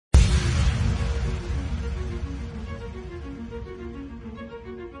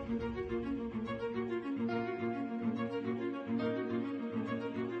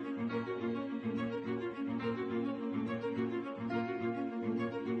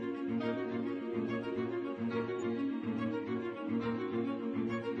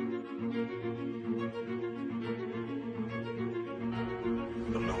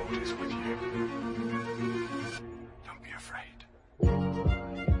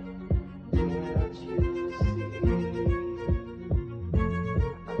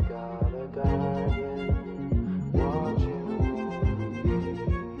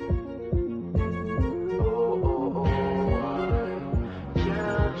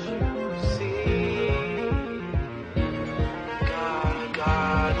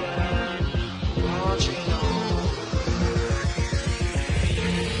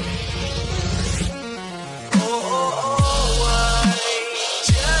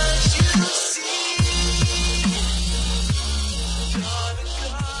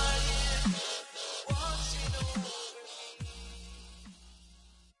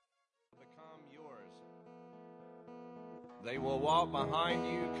walk behind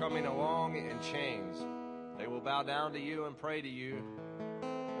you, coming along in chains. They will bow down to you and pray to you.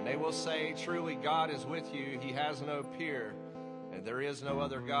 And they will say, truly God is with you. He has no peer, and there is no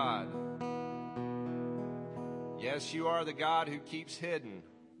other God. Yes, you are the God who keeps hidden.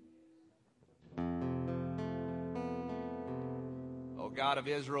 O God of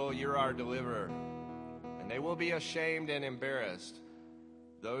Israel, you're our deliverer. And they will be ashamed and embarrassed.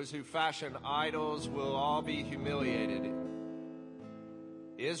 Those who fashion idols will all be humiliated.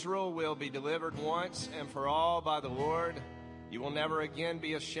 Israel will be delivered once and for all by the Lord. You will never again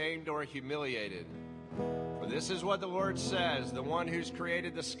be ashamed or humiliated. For this is what the Lord says, the one who's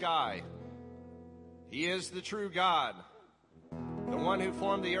created the sky. He is the true God, the one who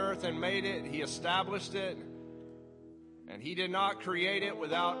formed the earth and made it. He established it, and he did not create it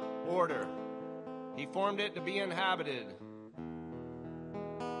without order. He formed it to be inhabited.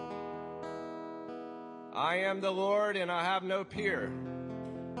 I am the Lord, and I have no peer.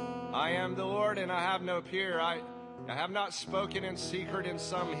 I am the Lord, and I have no peer. I have not spoken in secret in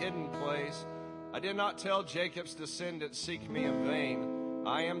some hidden place. I did not tell Jacob's descendants, seek me in vain.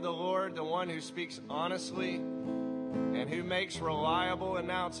 I am the Lord, the one who speaks honestly and who makes reliable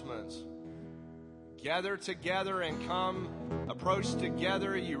announcements. Gather together and come, approach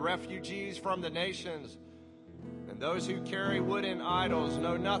together, you refugees from the nations. And those who carry wooden idols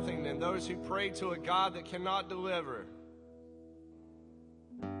know nothing, and those who pray to a God that cannot deliver.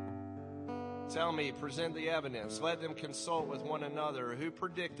 Tell me, present the evidence. Let them consult with one another. Who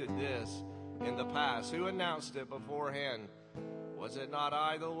predicted this in the past? Who announced it beforehand? Was it not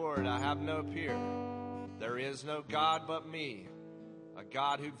I, the Lord? I have no peer. There is no God but me, a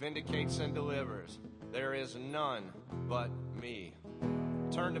God who vindicates and delivers. There is none but me.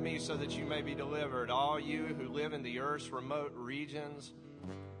 Turn to me so that you may be delivered, all you who live in the earth's remote regions.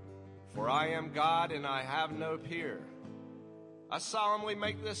 For I am God and I have no peer. I solemnly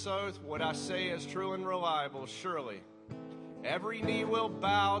make this oath, what I say is true and reliable. Surely every knee will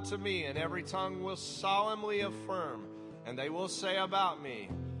bow to me and every tongue will solemnly affirm. And they will say about me,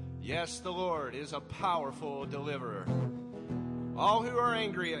 yes, the Lord is a powerful deliverer. All who are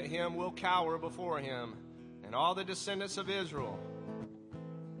angry at him will cower before him, and all the descendants of Israel.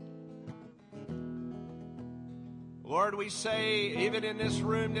 Lord, we say, even in this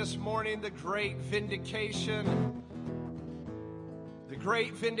room this morning, the great vindication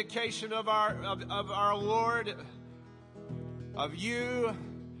of our Lord, of you,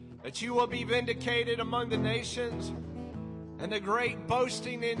 that you will be vindicated among the nations. And the great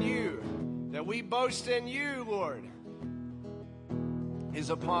boasting in you, that we boast in you, Lord, is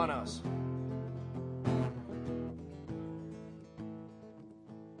upon us.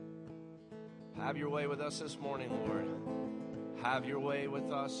 Have your way with us this morning, Lord. Have your way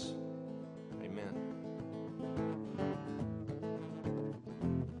with us. Amen.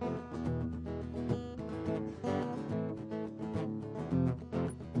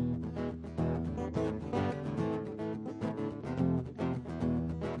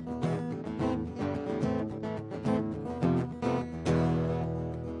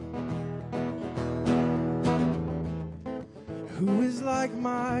 Who is like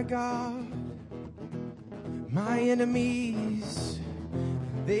my God? My enemies,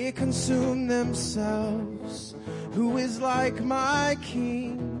 they consume themselves. Who is like my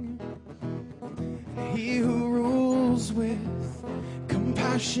King? He who rules with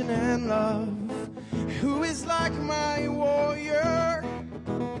compassion and love. Who is like my warrior?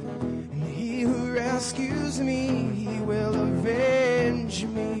 And he who rescues me, he will avenge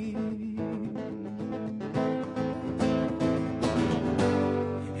me.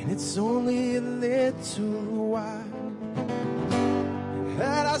 It's only a little while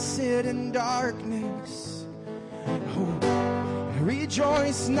that I sit in darkness. Oh,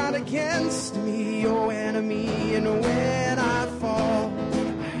 rejoice not against me, O enemy, and when I fall,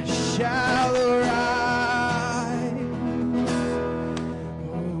 I shall arise.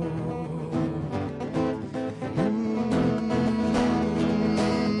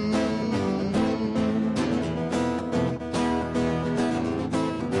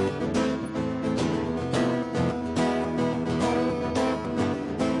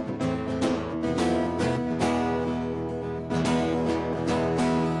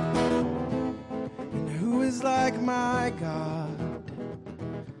 Like my God,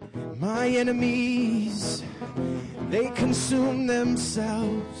 my enemies, they consume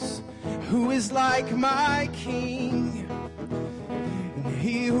themselves. Who is like my King? And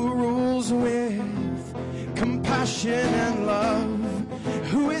he who rules with compassion and love.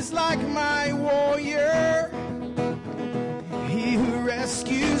 Who is like my warrior? He who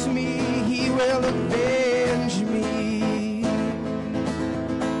rescues me, he will avenge me.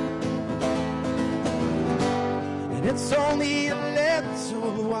 It's only a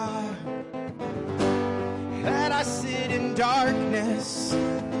little while that I sit in darkness.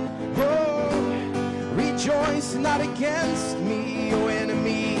 Oh, rejoice not against me, O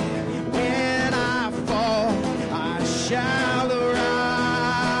enemy. When I fall, I shall arise.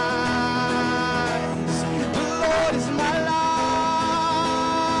 The Lord is my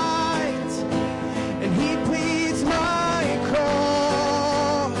light, and He pleads my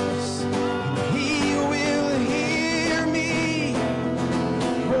cause. He will hear me,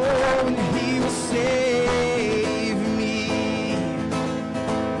 oh, and He will save me.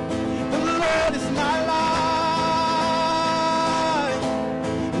 The Lord is my light,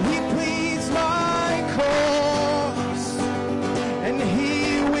 He pleads my cause, and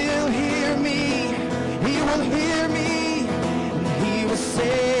He will hear me. He will hear me, and He will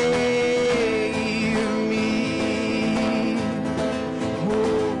save me.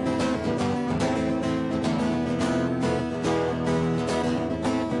 Oh.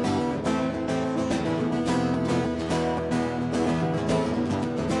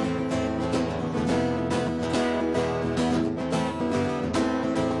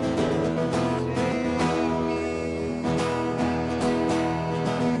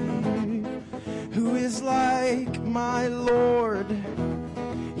 Who is like my Lord?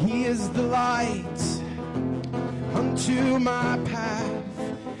 He is the light unto my path.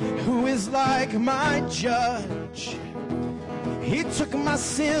 Who is like my judge? He took my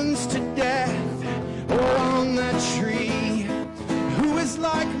sins to death, oh, on that tree. Who is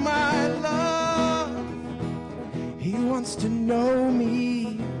like my love? He wants to know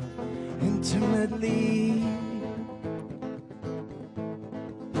me intimately.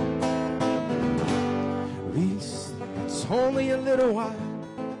 It's only a little while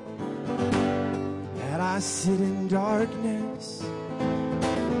that I sit in darkness.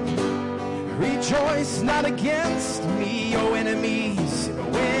 Rejoice not against me, O enemies.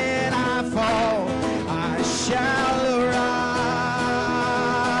 When I fall, I shall arise.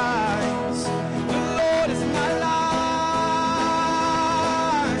 The Lord is my light,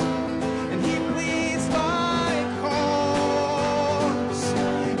 and He pleads my cause.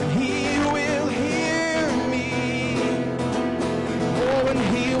 He will hear me, oh, and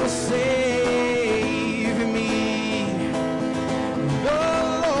He will save me. The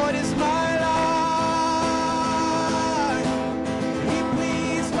Lord is my light, He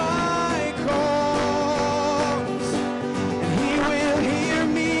pleads my cause, and He will hear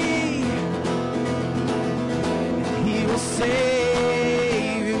me, and He will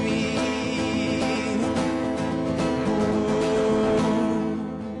save me.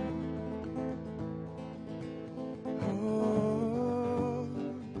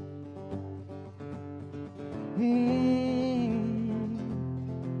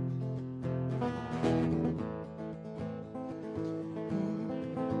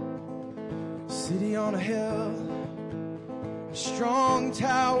 City on a hill, a strong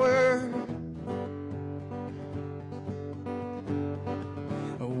tower,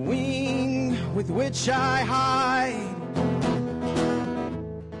 a wing with which I hide.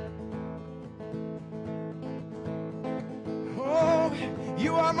 Oh,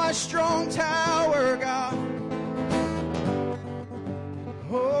 you are my strong tower, God.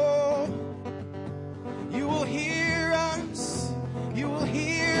 Oh, you will hear us, you will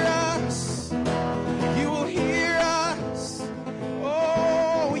hear us, you will hear us.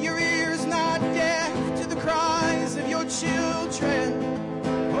 Oh, your ear's not deaf to the cries of your children.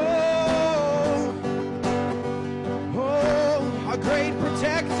 Oh, oh, our great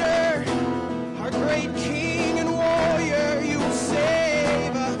protector, our great king and warrior, you will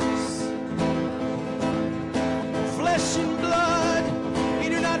save us. Flesh and blood, we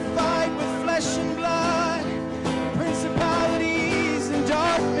do not fight with flesh and blood. Principalities and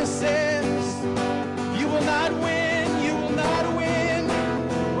darknesses, you will not win, you will not win.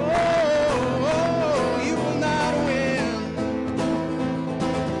 Oh, oh, you will not win.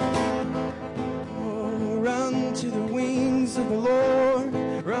 Oh, run to the wings of the Lord,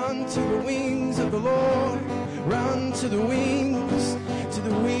 run to the wings of the Lord, run to the wings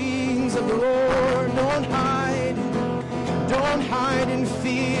of the Lord. Don't hide in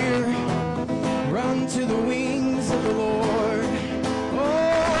fear. Run to the wings of the Lord.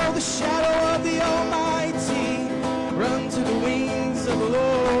 Oh, the shadow of the Almighty. Run to the wings of the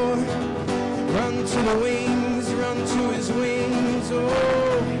Lord. Run to the wings, run to His wings.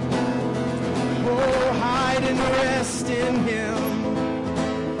 Oh, oh, hide and rest in Him.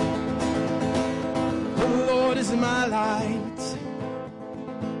 The Lord is my light.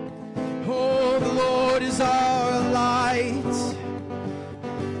 Oh, the Lord is our light.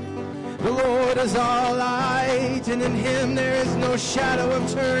 The Lord Lord is our light, and in him there is no shadow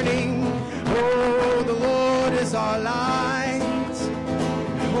of turning. Oh, the Lord is our light.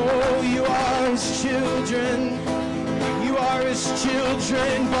 Oh, you are his children. You are his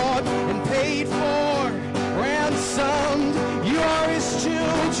children, bought and paid for, ransomed. You are his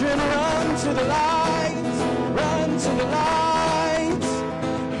children. Run to the light. Run to the light.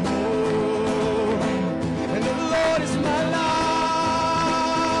 Oh, and the Lord is my light,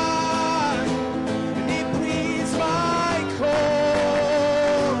 and he pleads my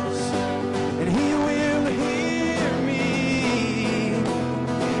cause, and he will hear me,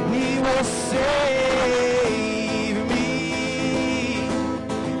 and he will save me.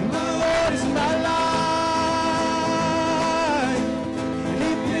 And the Lord is my light, and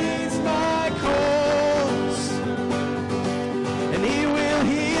he pleads my cause, and he will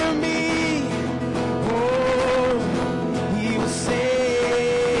hear me. Oh, he will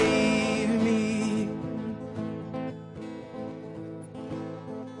save me.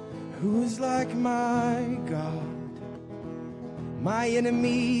 Who is like my God? My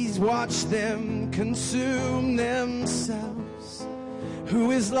enemies watch them consume themselves.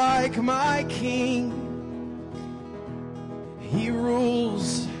 Who is like my King? He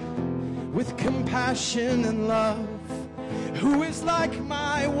rules with compassion and love. Who is like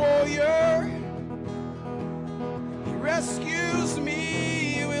my warrior? He rescues me,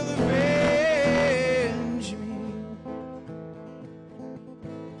 he will avenge me.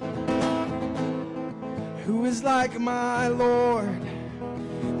 Who is like my Lord,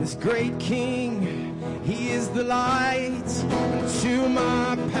 this great King? He is the light to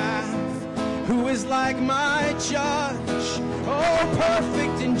my path. Who is like my judge? Oh,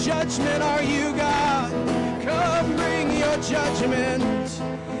 perfect in judgment are you, God. Come bring your judgment.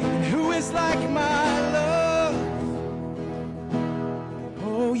 And who is like my love?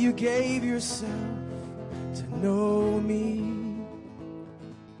 Oh, you gave yourself to know me.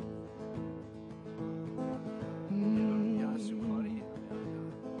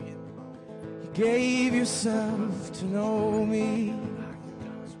 Gave yourself to know me.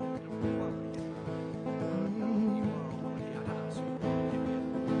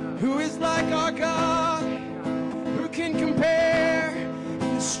 Who is like our God? Who can compare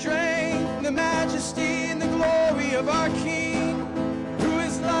the strength, the majesty, and the glory of our King? Who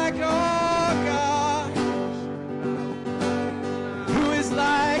is like our God? Who is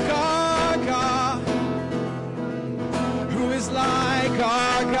like our God? Who is like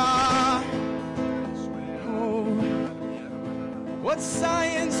our God? What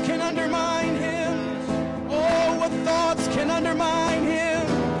science can undermine him? Oh, what thoughts can undermine him?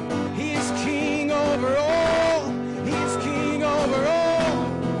 He is king over all. He is king over all.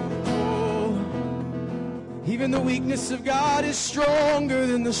 Oh, even the weakness of God is stronger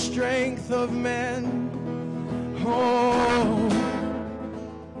than the strength of men. Oh.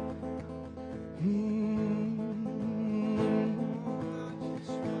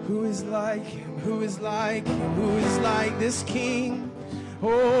 Who is like him? Who is like him? Who is like this King?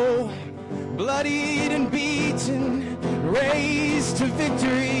 Oh, bloodied and beaten, raised to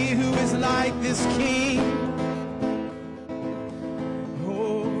victory. Who is like this King?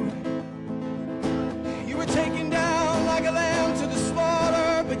 Oh, you were taken down like a lamb to the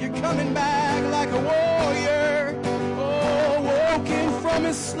slaughter, but you're coming back like a warrior. Oh, woken from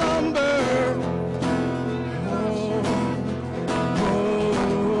his slumber.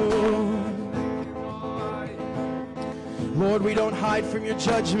 Lord, we don't hide from your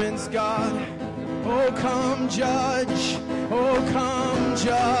judgments, God. Oh, come judge. Oh, come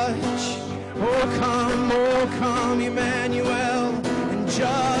judge. Oh, come, Emmanuel, and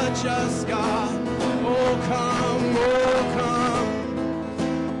judge us, God. Oh, come,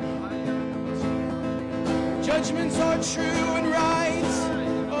 Judgments are true and right.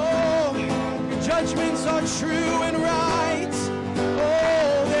 Oh, your judgments are true and right.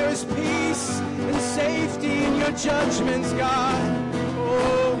 Oh, there is peace and safety in your judgments, God.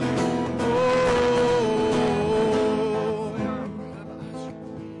 Oh,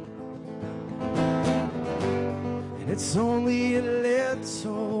 and it's only a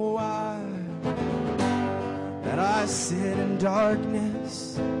little while that I sit in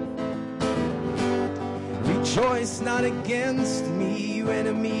darkness. Rejoice not against me, you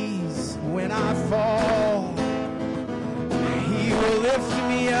enemies, when I fall. He will lift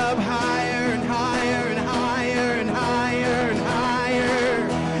me up higher and higher and higher and higher and higher.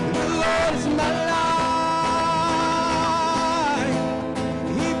 The Lord is my light.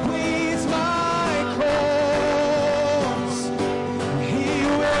 He pleads my cause. He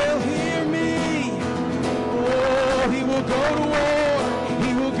will hear me. Oh, he will go to war.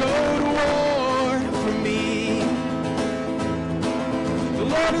 He will go to war.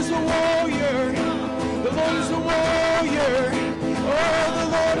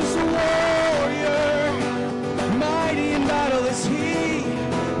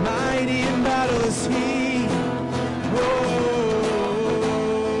 is He.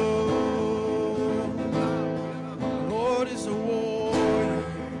 The Lord is a warrior.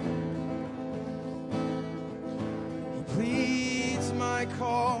 He pleads my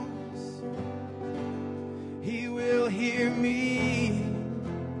cause. He will hear me,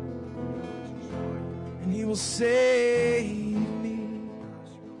 and He will save me.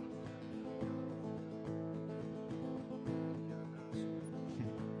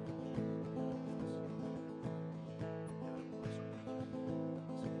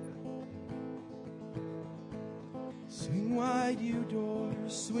 Swing wide, you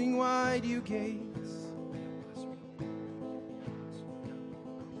doors, swing wide, you gates.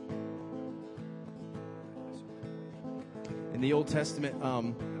 In the Old Testament,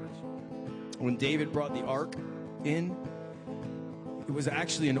 when David brought the ark in, it was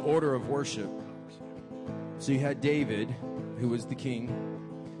actually an order of worship. So you had David, who was the king,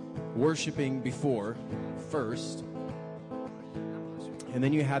 worshiping before first, and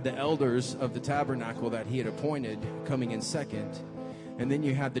then you had the elders of the tabernacle that he had appointed coming in second, and then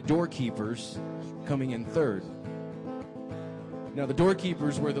you had the doorkeepers coming in third. Now the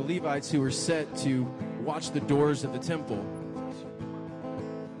doorkeepers were the Levites who were set to watch the doors of the temple.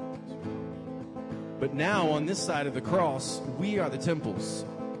 But now, on this side of the cross, we are the temples.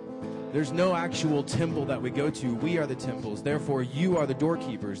 There's no actual temple that we go to. We are the temples. Therefore, you are the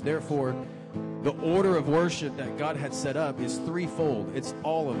doorkeepers. Therefore, the order of worship that God had set up is threefold. It's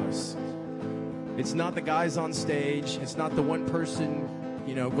all of us. It's not the guys on stage. It's not the one person,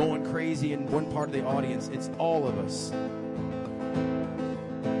 going crazy in one part of the audience. It's all of us.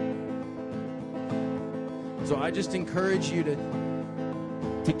 So I just encourage you to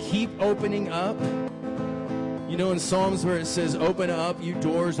keep opening up. In Psalms where it says, open up, you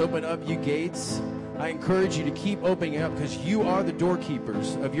doors, open up, you gates. I encourage you to keep opening up because you are the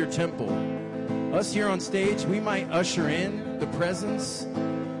doorkeepers of your temple. Us here on stage, we might usher in the presence,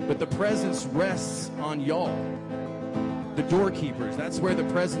 but the presence rests on y'all. The doorkeepers, that's where the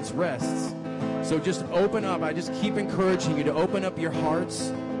presence rests. So just open up. I just keep encouraging you to open up your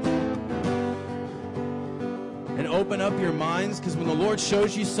hearts and open up your minds, because when the Lord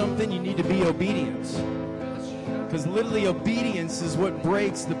shows you something, you need to be obedient. Because literally obedience is what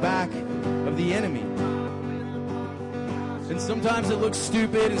breaks the back of the enemy. And sometimes it looks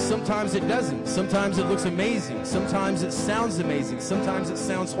stupid and sometimes it doesn't. Sometimes it looks amazing. Sometimes it sounds amazing. Sometimes it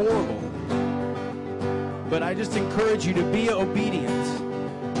sounds horrible. But I just encourage you to be obedient.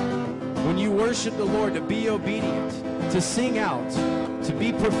 When you worship the Lord, to be obedient, to sing out, to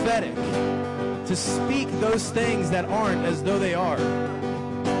be prophetic, to speak those things that aren't as though they are.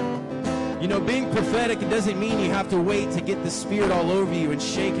 Being prophetic, it doesn't mean you have to wait to get the Spirit all over you and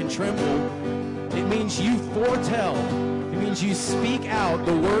shake and tremble. It means you foretell. It means you speak out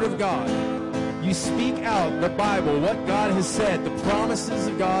the Word of God. You speak out the Bible, what God has said, the promises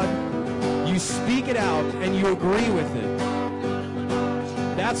of God. You speak it out and you agree with it.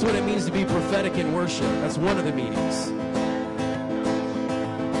 That's what it means to be prophetic in worship. That's one of the meanings.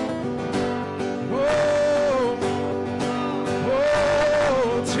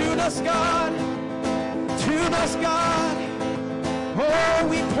 God, tune us, God. Oh,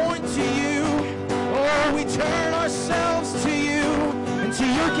 we point to you. Oh, we turn ourselves to you and to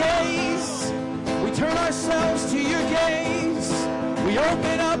your gaze. We turn ourselves to your gaze. We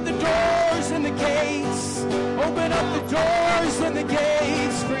open up the doors and the gates. Open up the doors and the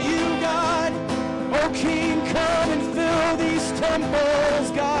gates for you, God. Oh, King, come and fill these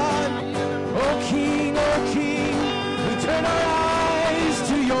temples, God. Oh, King, we turn our eyes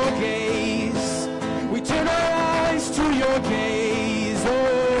to your gaze. We turn our eyes to your gaze.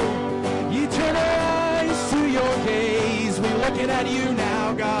 Oh, you turn our eyes to your gaze. We're looking at you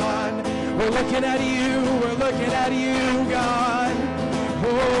now, God. We're looking at you. We're looking at you, God.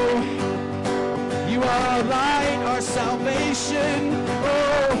 Oh, you are our light, our salvation.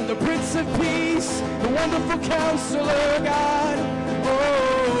 Oh, the Prince of Peace, the wonderful Counselor, God.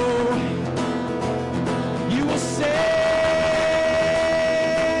 Oh, you will save.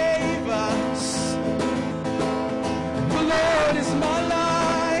 Lord is my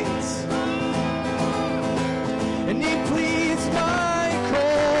light, and He pleads my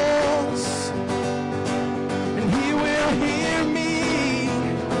cause, and He will hear me,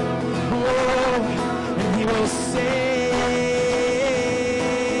 oh, and He will save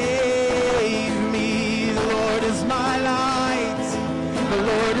me. The Lord is my light, the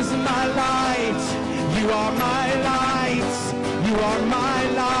Lord is my light. You are my light, you are my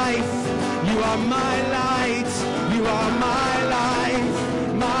life, you are my light. You are my life,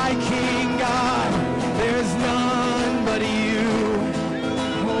 my King God. There's none but you.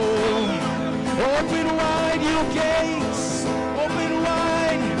 Oh,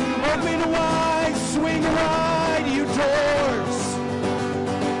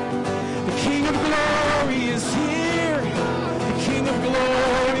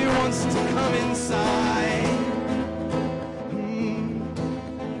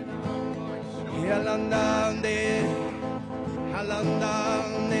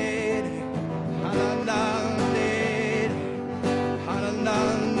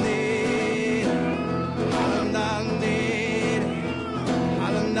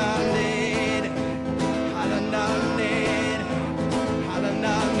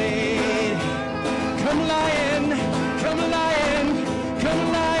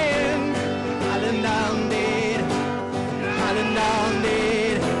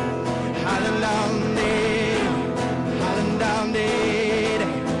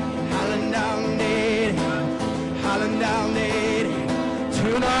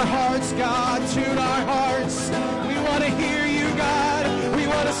 Tune our hearts, God, tune our hearts. We want to hear you, God. We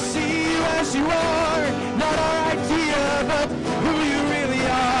want to see you as you are. Not our idea, but who you really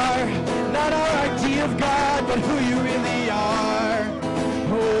are. Not our idea of God, but who you really are.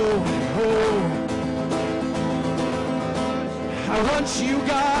 Oh, oh. I want you,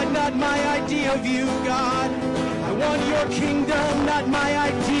 God, not my idea of you, God. I want your kingdom, not my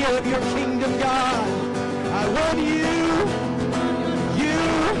idea of your kingdom, God. I want you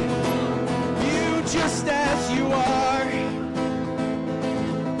just as you are.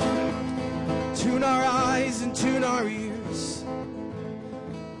 Tune our eyes and tune our ears.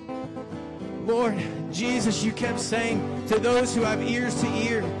 Lord Jesus, you kept saying to those who have ears to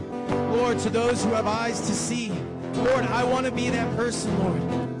hear, Lord, to those who have eyes to see. Lord, I want to be that person, Lord.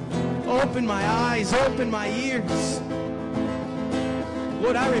 Open my eyes, open my ears.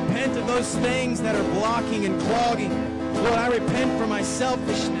 Lord, I repent of those things that are blocking and clogging. Lord, I repent for my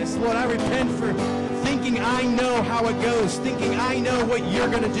selfishness. Lord, I repent for thinking I know how it goes, thinking I know what you're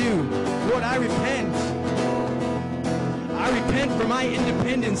going to do. Lord, I repent. I repent for my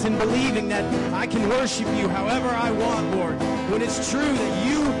independence and believing that I can worship you however I want, Lord, when it's true that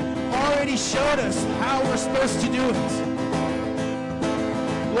you already showed us how we're supposed to do it.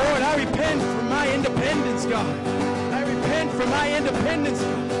 Lord, I repent for my independence, God. I repent for my independence.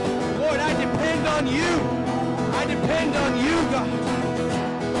 Lord, I depend on you. I depend on you, God.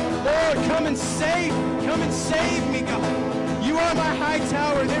 Lord, come and save me, God. You are my high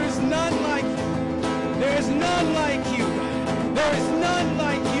tower. There is none like you. There is none like you, God. There is none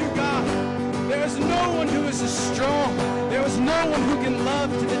like you, God. There is no one who is as strong. There is no one who can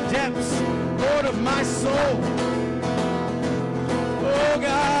love to the depths, Lord of my soul. Oh,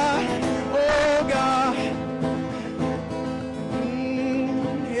 God. Oh, God.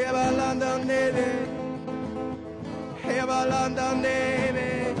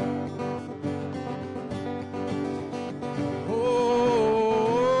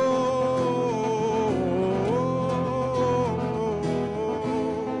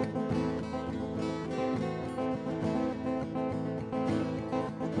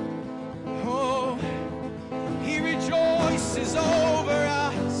 Oh, he rejoices over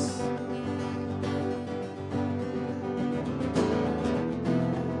us.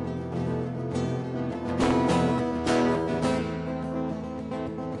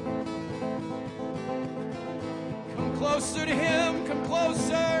 Closer to him, come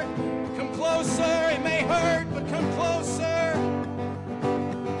closer, come closer. It may hurt, but come closer.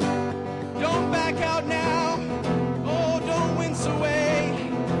 Don't back out now. Oh, don't wince away.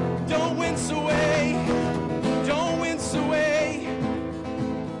 Don't wince away. Don't wince away.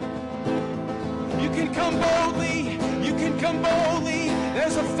 You can come boldly. You can come boldly.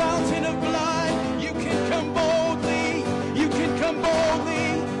 There's a fountain of blood. You can come boldly. You can come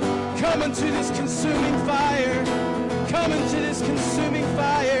boldly. Come into this consuming fire. Come into this consuming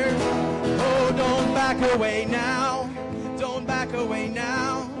fire. Oh, don't back away now. Don't back away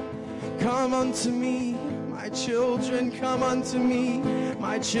now. Come unto me, my children, come unto me.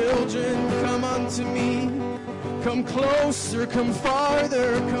 My children, come unto me. Come closer, come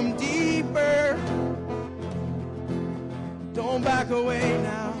farther, come deeper. Don't back away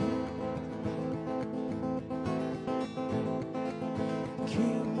now.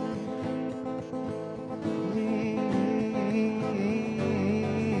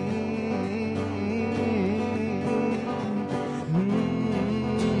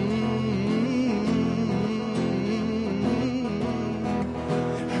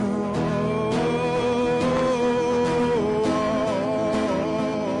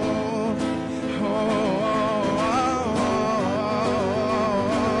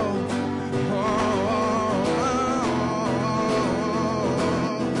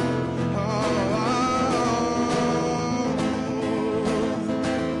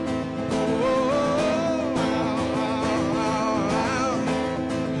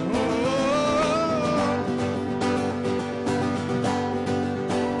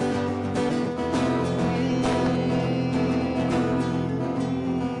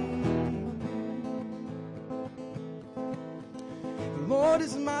 Lord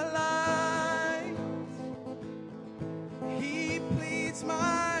is my light. He pleads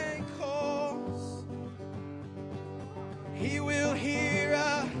my cause. He will hear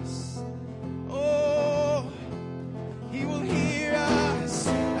us. Oh, he will hear us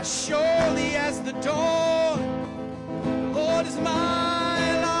as surely as the dawn. Lord is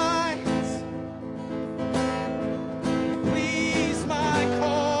my light. He pleads my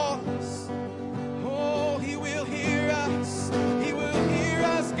cause. Oh, he will hear us. He will hear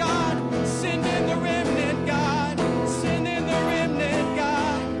us, God. Send in the remnant, God. Send in the remnant,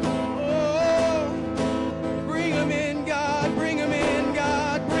 God.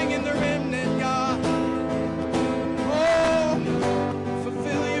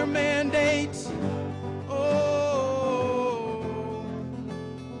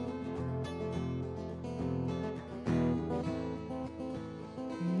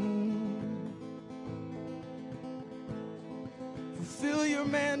 your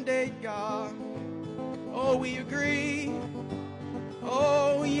mandate, God. Oh, we agree.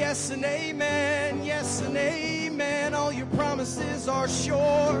 Oh, yes and amen, yes and amen. All your promises are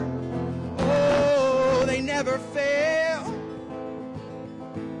sure. Oh, they never fail.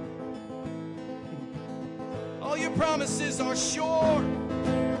 All your promises are sure.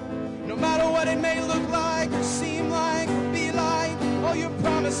 No matter what it may look like or seem like or be like, all your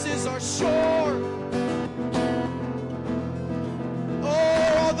promises are sure.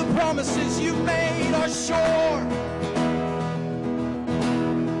 Oh, all the promises you've made are sure.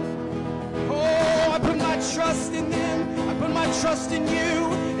 Oh, I put my trust in them. I put my trust in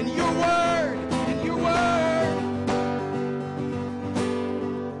you and your word, in your word.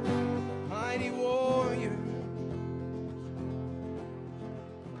 Mighty warrior.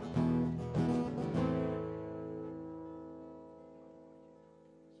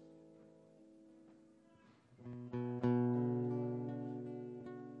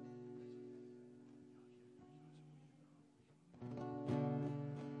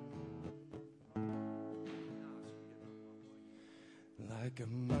 Like a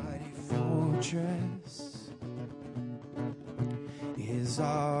mighty fortress is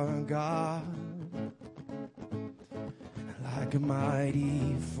our God. Like a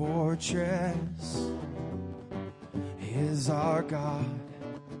mighty fortress is our God.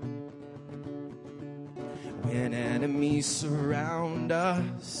 When enemies surround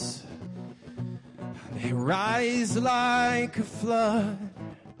us, they rise like a flood.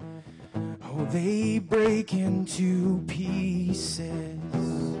 Oh, they break into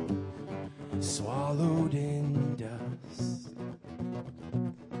pieces, swallowed in dust.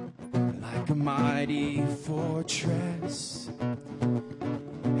 Like a mighty fortress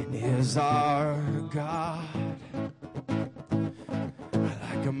is our God.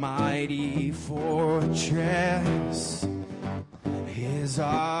 Like a mighty fortress is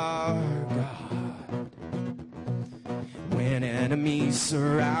our God. When enemies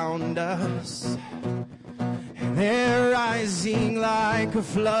surround us, and they're rising like a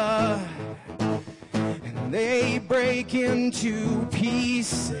flood, and they break into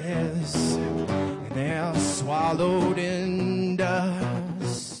pieces, and they're swallowed in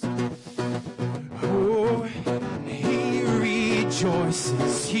dust. Oh, he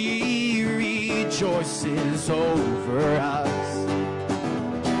rejoices over us.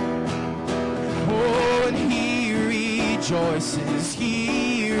 Oh, and he rejoices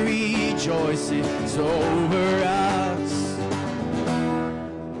over us.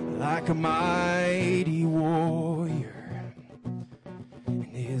 Like a mighty warrior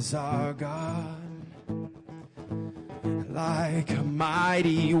is our God. Like a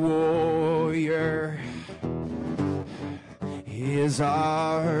mighty warrior is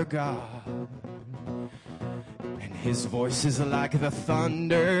our God. And his voice is like the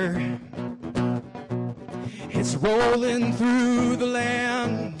thunder. It's rolling through the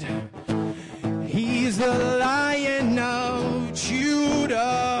land. He's the Lion of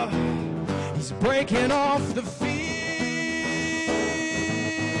Judah. He's breaking off the fear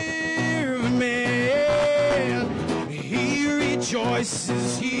of man. He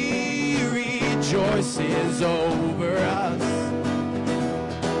rejoices over us.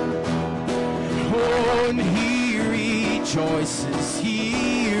 Oh, and he rejoices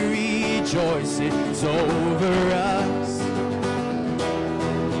over us.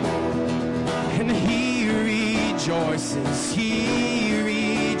 And he rejoices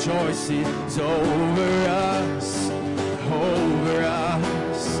over us,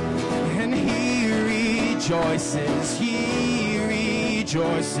 and he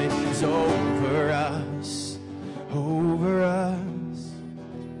rejoices over us,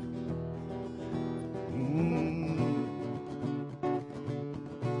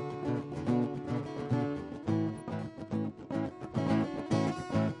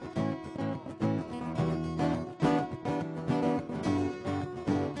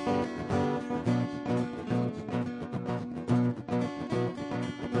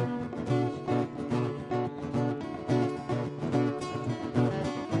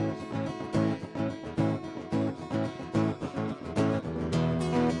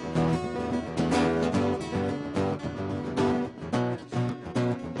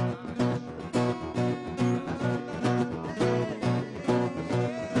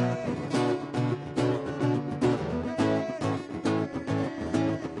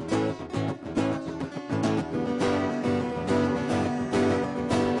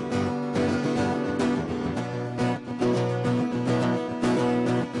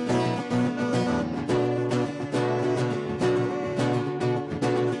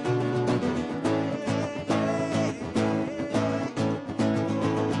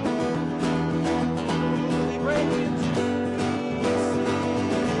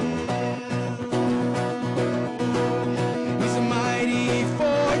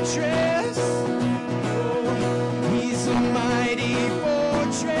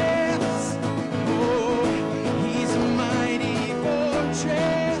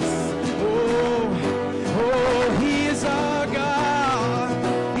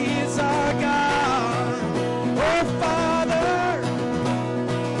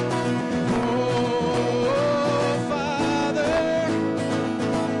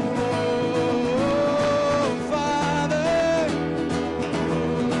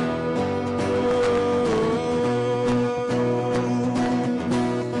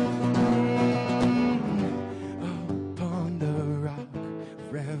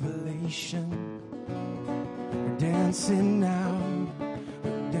 revelation. We're dancing now.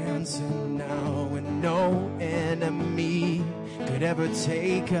 We're dancing now. And no enemy could ever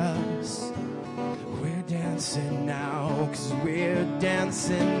take us. We're dancing now, 'cause we're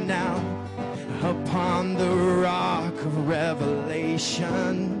dancing now upon the rock of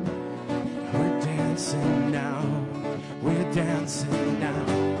revelation. We're dancing now, we're dancing now,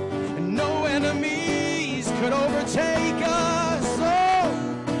 and no enemies could overtake us. Oh,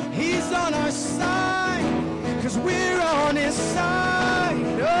 he's on our side, 'cause we're on his side.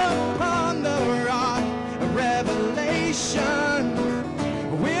 Upon the rock of revelation,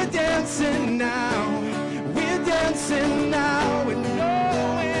 we're dancing now, we're dancing now, and no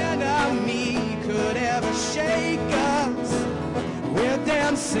enemy could ever shake us. We're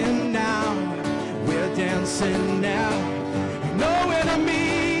dancing now, we're dancing now. No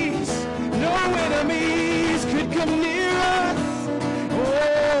enemies could come near us.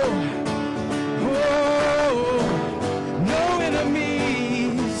 Oh, oh, no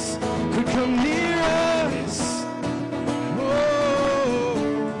enemies could come near us. Oh,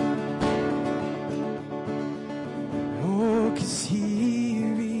 oh, 'cause he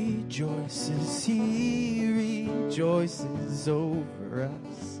rejoices over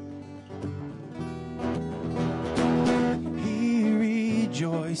us.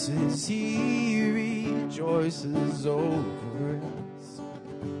 He rejoices over us.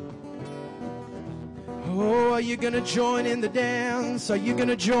 Oh, are you gonna join in the dance? Are you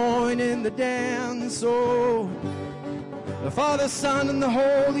gonna join in the dance? Oh, the Father, Son, and the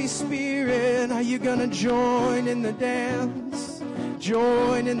Holy Spirit, are you gonna join in the dance?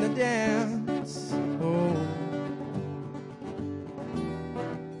 Join in the dance. Oh.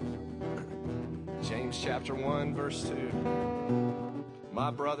 James chapter 1, verse 2. My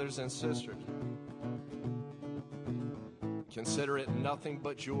brothers and sisters, consider it nothing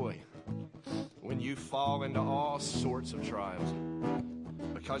but joy when you fall into all sorts of trials,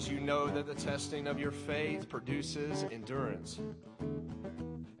 because you know that the testing of your faith produces endurance.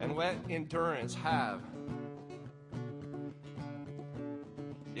 And let endurance have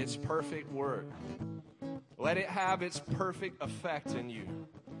its perfect work. Let it have its perfect effect in you,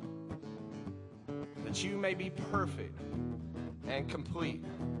 that you may be perfect and complete,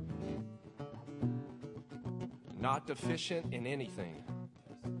 not deficient in anything.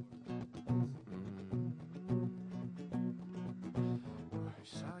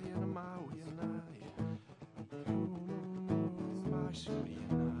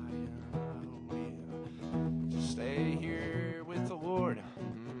 Stay here with the Lord.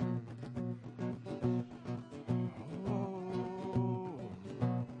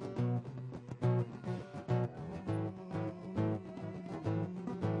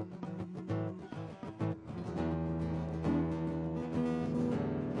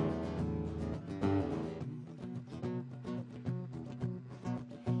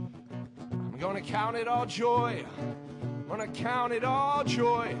 I'm gonna count it all joy. I'm gonna count it all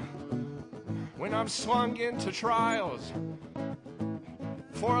joy when I'm slung into trials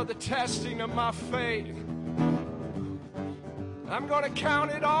for the testing of my faith. I'm gonna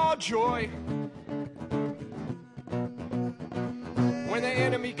count it all joy when the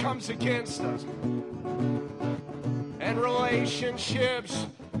enemy comes against us and relationships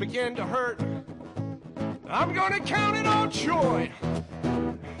begin to hurt. I'm gonna count it all joy,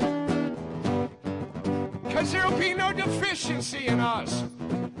 'cause there'll be no deficiency in us.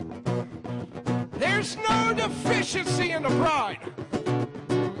 There's no deficiency in the bride.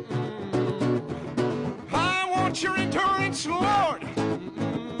 I want your endurance, Lord.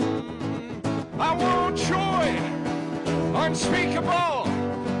 I want joy unspeakable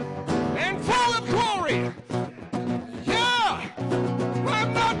and full of glory. Yeah,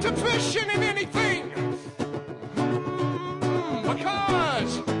 I'm not deficient in anything,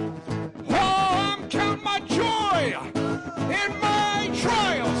 because I'm counting my joy in my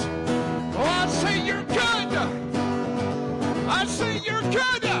trials. Oh, I say you're good. I say you're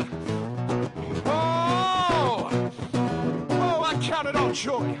good. Oh, I count it all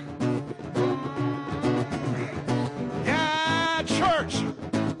joy. Yeah, church,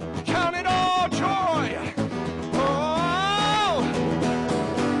 count it all joy.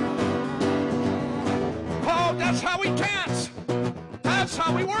 Oh, that's how we dance. That's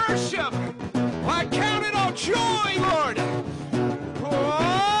how we worship. I count it all joy, Lord.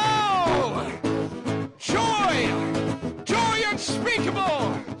 Joy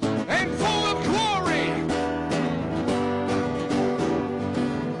unspeakable and full of glory.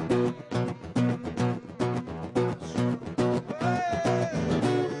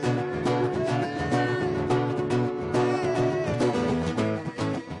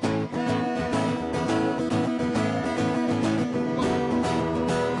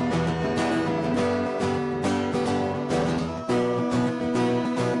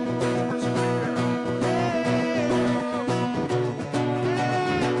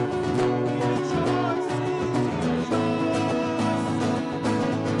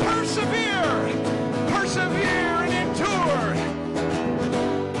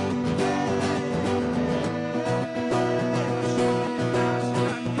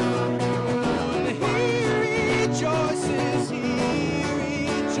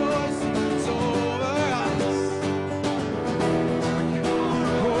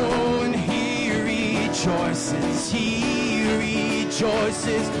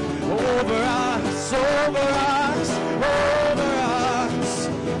 rejoices over us, over us, over us.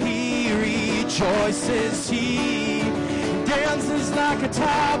 He rejoices, he dances like a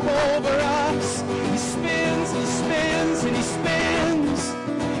top over us. He spins, he spins, and he spins.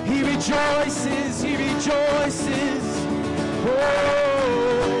 He rejoices, he rejoices. Oh.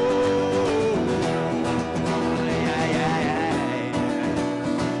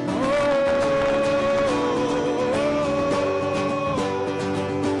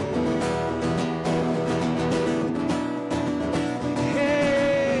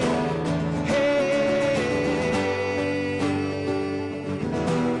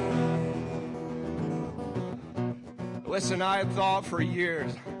 Listen, I had thought for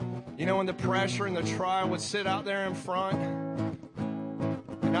years, you know, when the pressure and the trial would sit out there in front,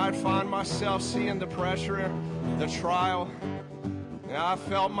 and I'd find myself seeing the pressure, the trial, and I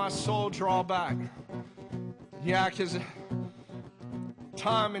felt my soul draw back. Yeah, because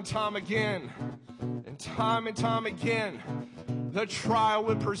time and time again, the trial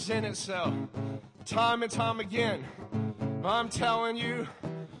would present itself. Time and time again. I'm telling you,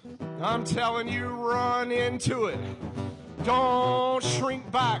 run into it. Don't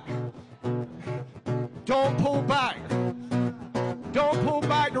shrink back. Don't pull back. Don't pull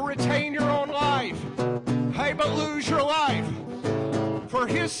back to retain your own life. Hey, but lose your life for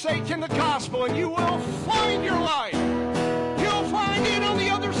his sake in the gospel, and you will find your life. You'll find it on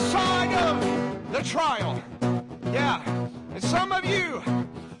the other side of the trial. Yeah, and some of you,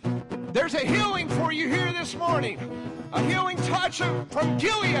 there's a healing for you here this morning. A healing touch from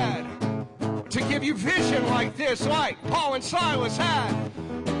Gilead to give you vision like this, like Paul and Silas had.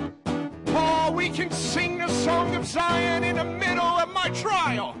 Paul, we can sing the song of Zion in the middle of my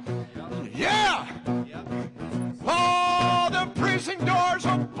trial. Yeah. Oh, the prison doors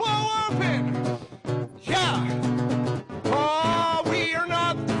will blow open. Yeah. Oh, we are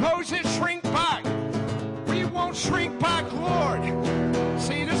not those that shrink back. We won't shrink back, Lord.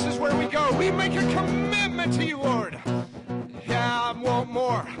 See, this is where we go. We make a commitment to you, Lord. Yeah, I want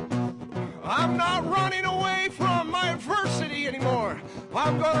more. I'm not running away from my adversity anymore.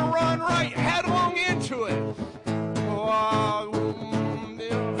 I'm going to run right headlong into it.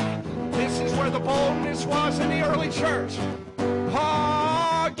 This is where the boldness was in the early church.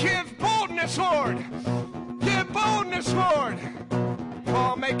 Give boldness, Lord. Give boldness, Lord.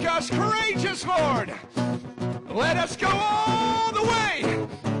 Make us courageous, Lord. Let us go all the way.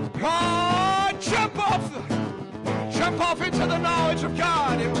 Jump off into the knowledge of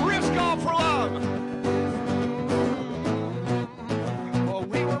God and risk all for love. Oh,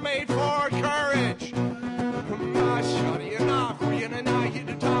 we were made for courage.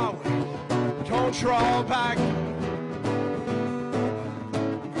 Don't draw back.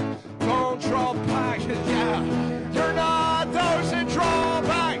 Don't draw back. Yeah. You're not those that draw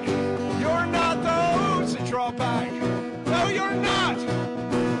back. You're not those that draw back. No, you're not.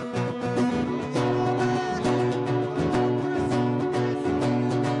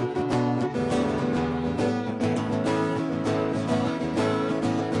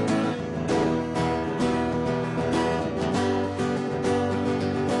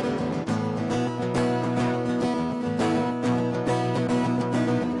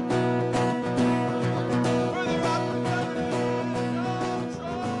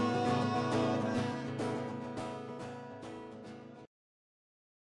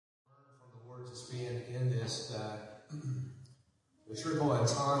 The triple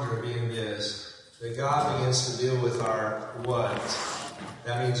entendre being this, that God begins to deal with our what.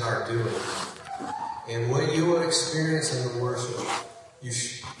 That means our doing. And what you will experience in the worship,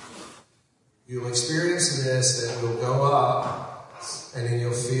 you'll experience this, that will go up, and then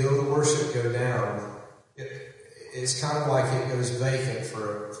you'll feel the worship go down. It's kind of like it goes vacant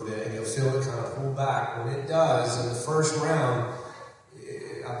for a bit, and you'll feel it kind of pull back. When it does, in the first round,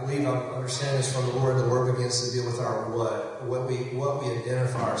 I believe I understand this from the Lord begins to deal with our what we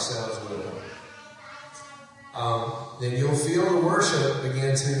identify ourselves with. Then you'll feel the worship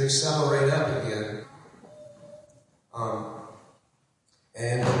begin to accelerate up again.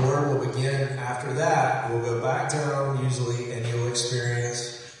 And the Lord will begin after that. We'll go back down usually, and you'll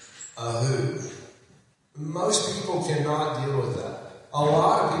experience a who. Most people cannot deal with that. A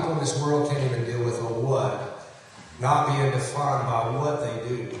lot of people in this world can't even deal with a what. Not being defined by what they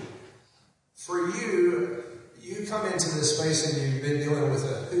do. For you, you come into this space and you've been dealing with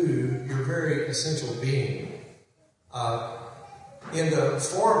a who, your very essential being. In the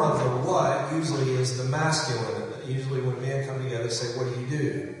form of the what, usually is the masculine. Usually when men come together, they say, what do you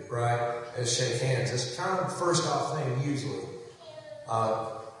do? Right? And shake hands. It's kind of the first off thing, usually.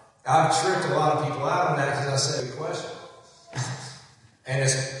 I've tricked a lot of people out on that because I said a question. And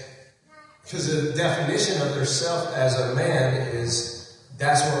it's because the definition of their self as a man is,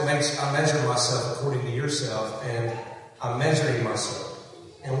 that's what makes, I measure myself according to yourself, and I'm measuring myself.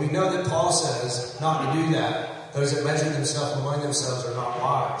 And we know that Paul says not to do that. Those that measure themselves among themselves are not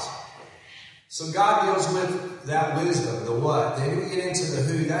wise. So God deals with that wisdom, the what. Then we get into the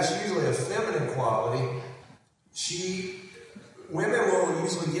who. That's usually a feminine quality. Women will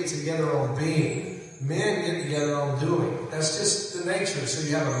usually get together on being. Men get together on doing. That's just the nature. So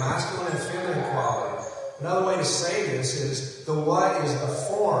you have a masculine and feminine quality. Another way to say this is the what is the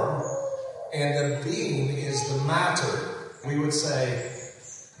form and the being is the matter. We would say,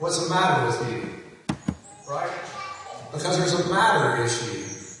 what's the matter with you? Right? Because there's a matter issue.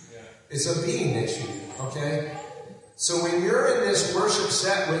 It's a being issue. Okay? So when you're in this worship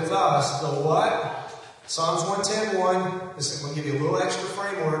set with us, the what? Psalms 110:1. This will give you a little extra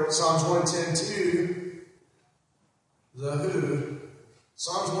framework. Psalms 110:2. The who.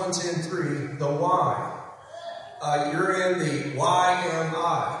 Psalms 110:3. The why. You're in the why am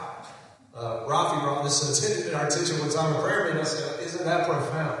I. Rafi brought this attended our teacher one time in prayer meeting. I said, isn't that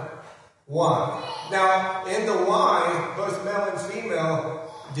profound? Why? Now, in the why, both male and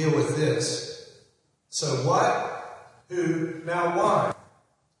female deal with this. So what? Who? Now why?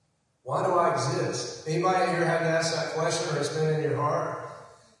 Why do I exist? Anybody here had to ask that question, or it's been in your heart?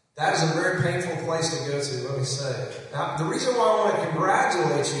 That is a very painful place to go to, let me say. Now, the reason why I want to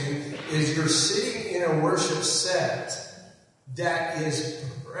congratulate you is you're sitting in a worship set that is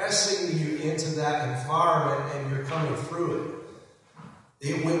pressing you into that environment, and you're coming through it.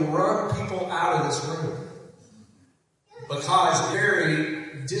 It will run people out of this room because it's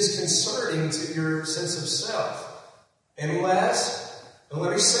very disconcerting to your sense of self. Unless, and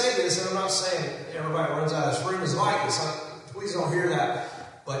let me say this, and I'm not saying everybody that runs out of this room is like this. Please don't hear that.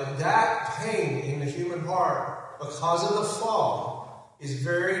 But that pain in the human heart, because of the fall, is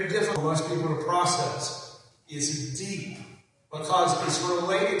very difficult for most people to process. It's deep. Because it's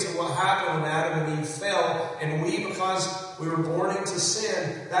related to what happened when Adam and Eve fell. And we, because we were born into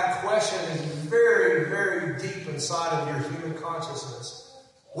sin, that question is very, very deep inside of your human consciousness.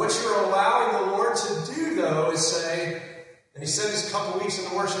 What you're allowing the Lord to do, though, is say, and he said this a couple weeks in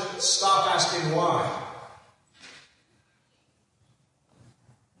the worship, stop asking why.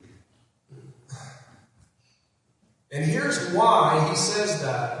 And here's why he says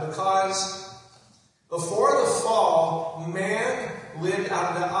that. Because before the fall, man lived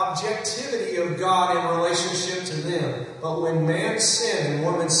out of the objectivity of God in relationship to them. But when man sinned and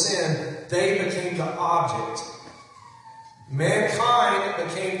woman sinned, they became the object. Mankind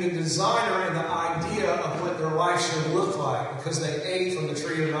became the designer and the idea of what their life should look like because they ate from the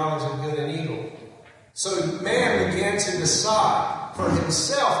tree of knowledge of good and evil. So man began to decide for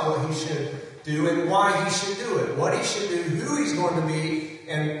himself what he should do and why he should do it, what he should do, who he's going to be,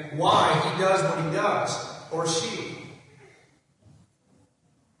 and why he does what he does, or she.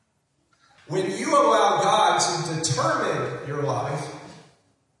 When you allow God to determine your life,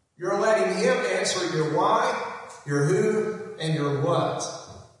 you're letting him answer your why, your who, and your what.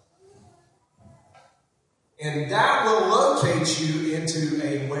 And that will locate you into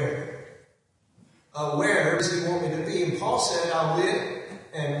a where. A where does he want me to be? And Paul said, I'll live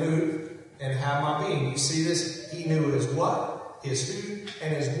and move and have my being. You see this? He knew his what, his who,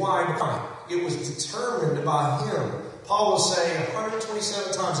 and his why. It was determined by him. Paul will say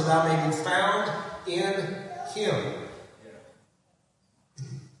 127 times that I may be found in him.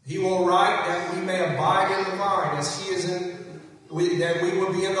 He will write that we may abide in the vine as he is in, that we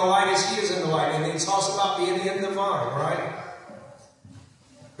will be in the light as he is in the light. And he talks about being in the vine, right?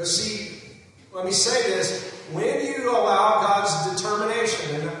 But see, let me say this. When you allow God's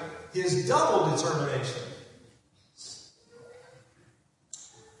determination and his double determination,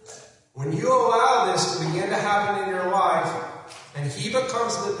 when you allow this to begin to happen in your life, and he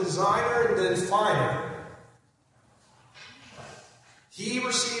becomes the designer and the definer, he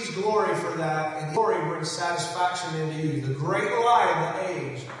receives glory for that, and glory brings satisfaction into you. The great lie of the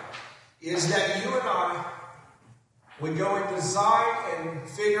age is that you and I would go and design and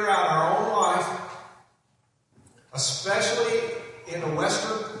figure out our own life, especially in a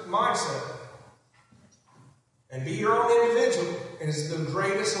Western mindset, and be your own individual. And it's the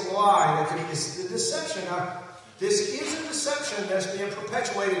greatest lie. It's the deception. Now, this is a deception that's being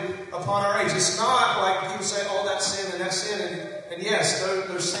perpetuated upon our age. It's not like people say, oh, that's sin and that's sin. And yes,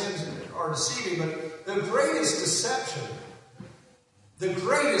 those sins are deceiving. But the greatest deception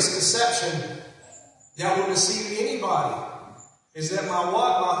that will deceive anybody is that my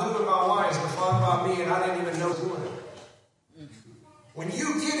what, my who, and my why is defined by me, and I didn't even know doing it. When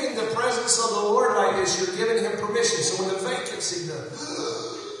you get in the presence of the Lord like this, you're giving him permission. So when the vacancy does,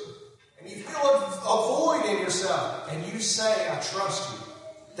 and you feel a void in yourself, and you say, I trust you.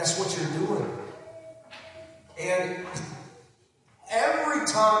 That's what you're doing. And every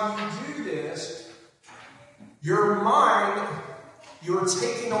time you do this, your mind, you're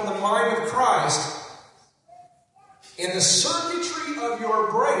taking on the mind of Christ, and the circuitry of your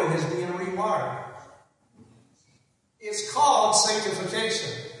brain is being rewired. It's called sanctification.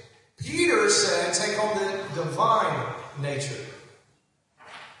 Peter said, take on the divine nature.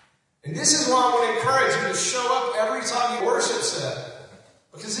 And this is why I want to encourage you to show up every time you worship set.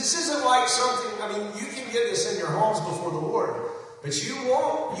 Because this isn't like something, I mean, you can get this in your homes before the Lord. But you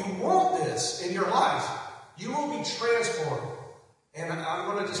want this in your life. You will be transformed. And I'm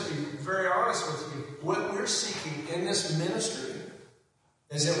going to just be very honest with you. What we're seeking in this ministry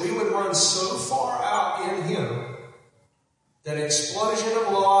is that we would run so far out in him that an explosion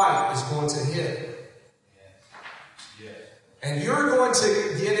of light is going to hit. Yes. And you're going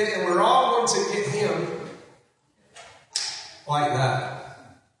to get it, and we're all going to get him like that.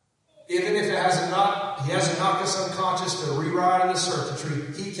 Even if he hasn't knocked us unconscious to rewrite the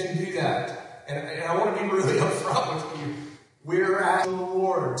circuitry, he can do that. And I want to be really upfront with you. We're asking the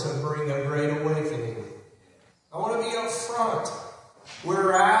Lord to bring a great awakening. I want to be upfront.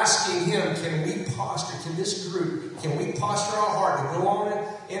 We're asking him, can we posture our heart to go on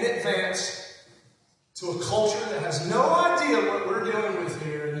in advance to a culture that has no idea what we're dealing with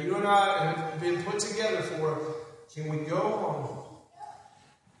here, and you and I have been put together for? Can we go on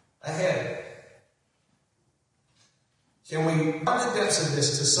ahead? Can we run the depths of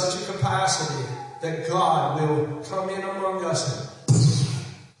this to such a capacity that God will come in among us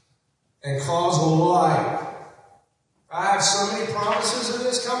and cause a light? I have so many promises of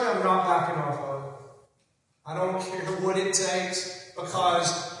this coming, I'm not backing off of it. I don't care what it takes,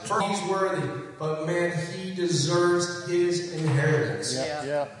 because first, he's worthy, but man, he deserves his inheritance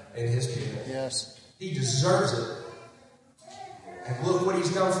and his people. Yes. He deserves it. And look what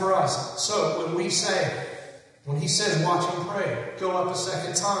he's done for us. So when he says watch and pray, go up a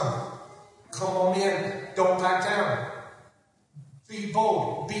second time. Come on in. Don't back down. Be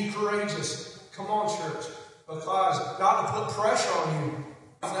bold. Be courageous. Come on, church. Because God will put pressure on you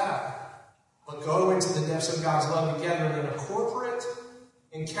for that. But go into the depths of God's love together in a corporate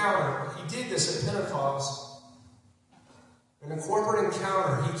encounter. He did this at Pentecost. In a corporate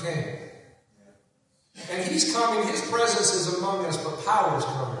encounter, he came. And he's coming. His presence is among us, but power is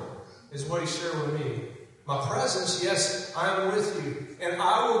coming, is what he shared with me. My presence, yes, I am with you. And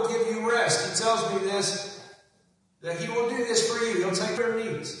I will give you rest. He tells me this, that he will do this for you. He'll take care of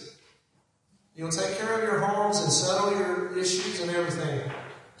needs. He'll take care of your homes and settle your issues and everything.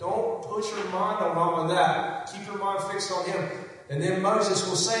 Don't put your mind on all of that. Keep your mind fixed on him. And then Moses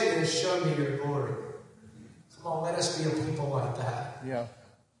will say this, show me your glory. Come on, let us be a people like that. Yeah.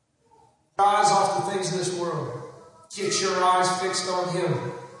 Eyes off the things of this world. Get your eyes fixed on him.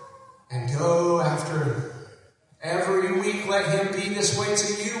 And go after him. Every week, let him be this way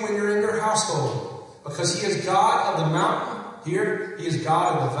to you when you're in your household. Because he is God of the mountain. Here, he is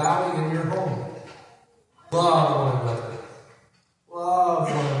God of the valley in your home. Love one another. Love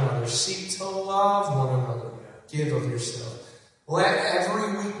one another. Seek to love one another. Give of yourself. Let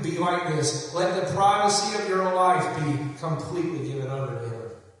every week be like this. Let the privacy of your life be completely given over to him.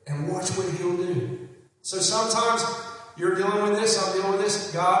 And watch what he'll do. So sometimes you're dealing with this, I'm dealing with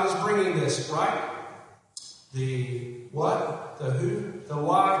this. God is bringing this, right? The what? The who? The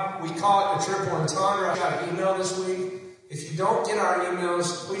why? We call it the triple entendre. I got an email this week. If you don't get our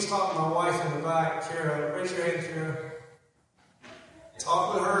emails, please talk to my wife in the back, Kara. Raise your hand, Kara.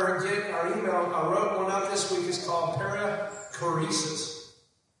 Talk with her and get our email. I wrote one up this week. It's called Perichoresis.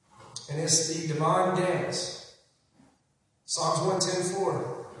 And it's the divine dance. Psalms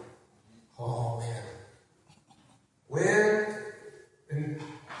 110:4. Oh, man. And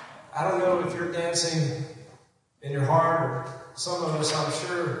I don't know if you're dancing in your heart, or some of us, I'm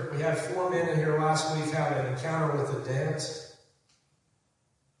sure, we had 4 men in here last week had an encounter with the dance.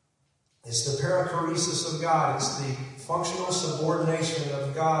 It's the perichoresis of God. It's the functional subordination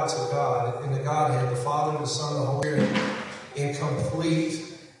of God to God in the Godhead, the Father, the Son, the Holy Spirit, in complete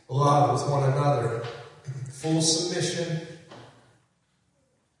love with one another. Full submission.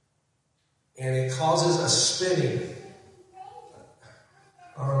 And it causes a spinning.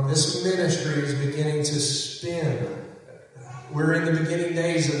 This ministry is beginning to spin. We're in the beginning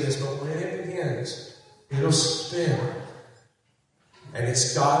days of this, but when it begins, it'll spin. And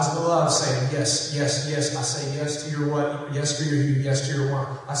it's God's love saying, yes, yes, yes. I say yes to your what? Yes to your who, yes to your what?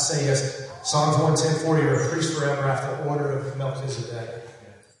 I say yes. Psalms 110:40, you're a priest forever after the order of Melchizedek.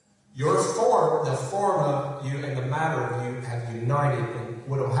 Your form, the form of you and the matter of you have united. And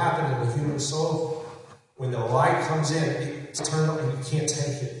what will happen in the human soul, when the light comes in, it's eternal and you can't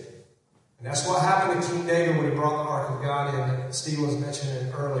take it. And that's what happened to King David when he brought the Ark of God in that Steve was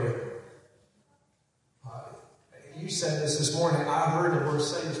mentioning earlier. You said this morning. I heard the word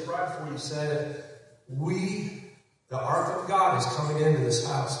say this right before you said it. The Ark of God is coming into this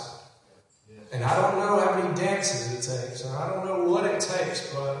house. And I don't know how many dances it takes, and I don't know what it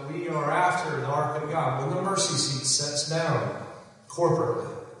takes, but we are after the Ark of God. When the mercy seat sets down corporately.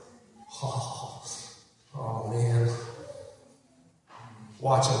 Oh man.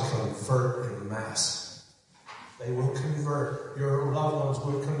 Watch them convert in mass. They will convert. Your loved ones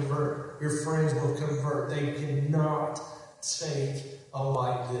will convert. Your friends will convert. They cannot take a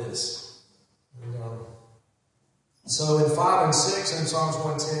like this. So in 5 and 6 in Psalms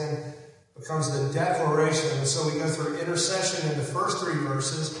 110 becomes the declaration. And so we go through intercession in the first 3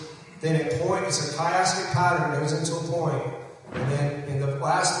 verses. Then at point, it's a chiastic pattern. It goes into a point. And then in the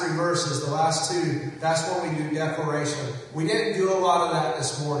last 3 verses, the last 2, that's when we do declaration. We didn't do a lot of that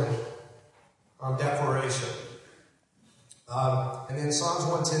this morning on declaration. And then Psalms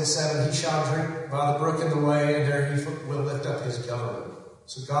 110:7, he shall drink by the brook in the way, and there he will lift up his government.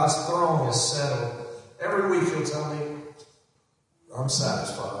 So God's throne is settled. Every week he'll tell me, I'm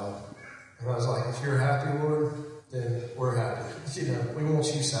satisfied. And I was like, if you're happy, Lord, then we're happy. We want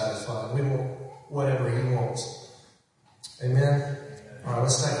you satisfied. We want whatever he wants. Amen? All right,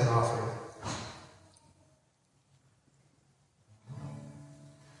 let's take an offering.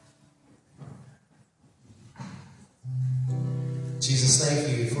 Jesus, thank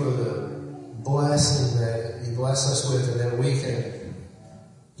you for the blessing that you bless us with, and that we can,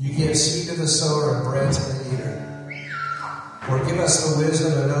 you give seed to the sower and bread to the eater. Lord, give us the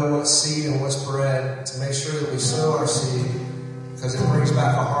wisdom to know what's seed and what's bread, to make sure that we sow our seed, because it brings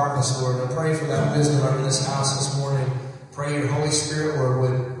back a harvest, Lord. I pray for that wisdom over this house this morning. Pray your Holy Spirit, Lord,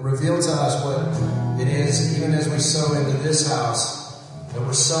 would reveal to us what it is, even as we sow into this house, that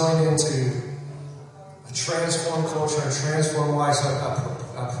we're sowing into a transformed culture and transformed life. So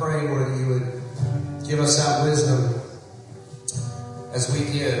I pray, Lord, that you would give us that wisdom as we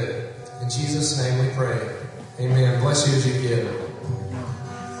give. In Jesus' name we pray. Amen. Bless you as you give.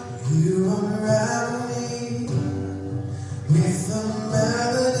 You unravel me with a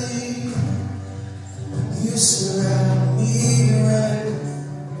melody. You surround me with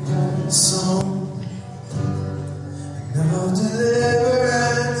a song of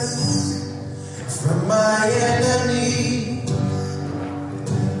deliverance from my enemy,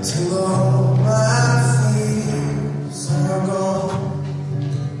 till all my fears are gone.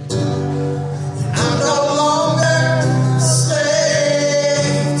 I'm no longer a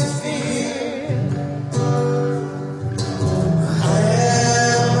slave to fear. I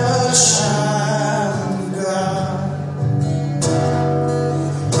am a child of God.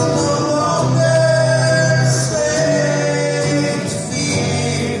 I'm no longer a slave to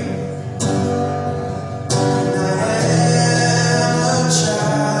fear. I am a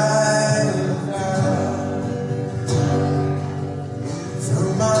child of God. From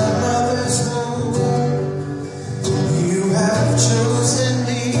my mother's womb, you have chosen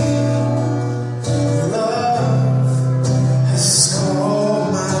me. Love has called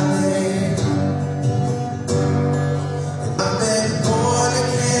my name. I've been born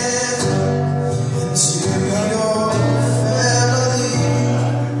again into your family.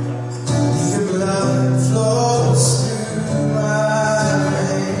 Your blood flows through my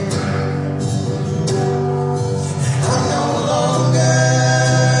veins. I'm no longer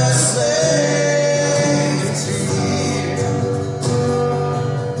a slave to fear.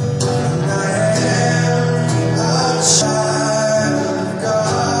 And I am a child of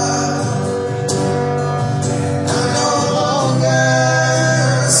God. I'm no longer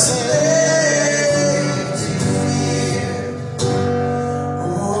a slave to fear.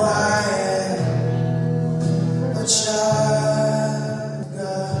 Oh, I am a child of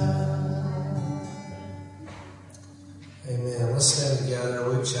God. Amen. Let's stand together.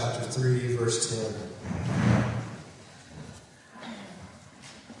 Luke chapter 3, verse 10.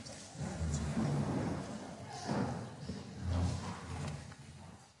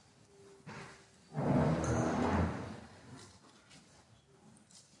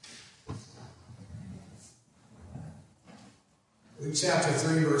 Luke chapter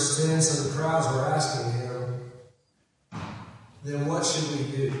 3, verse 10. So the crowds were asking him, then what should we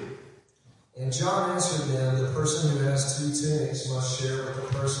do? And John answered them, the person who has 2 tunics must share with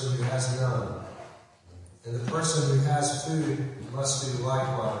the person who has none. And the person who has food must do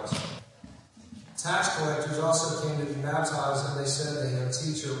likewise. Tax collectors also came to be baptized, and they said to him,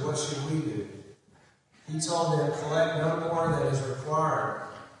 Teacher, what should we do? He told them, collect no more than is required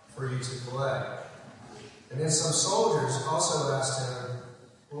for you to collect. And then some soldiers also asked him,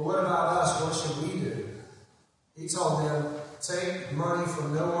 well, what about us? What should we do? He told them, take money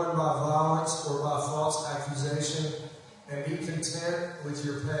from no one by violence or by false accusation, and be content with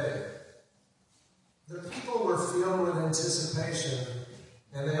your pay. The people were filled with anticipation,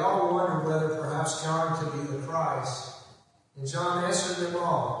 and they all wondered whether perhaps John could be the Christ. And John answered them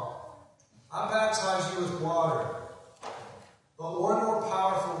all, I baptize you with water, but one more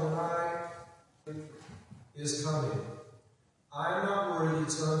powerful than I is coming. I am not worthy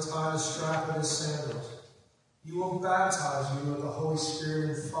to untie the strap of his sandals. He will baptize you with the Holy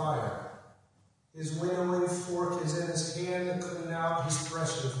Spirit and fire. His winnowing fork is in his hand to clean out his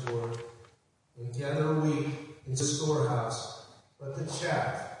threshing floor and gather wheat into the storehouse. But the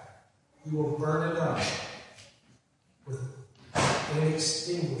chaff, he will burn it up with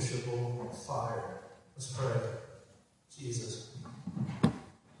inextinguishable fire. Let's pray. Jesus.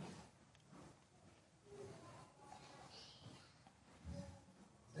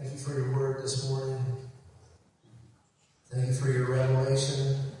 Thank you for your word this morning. Thank you for your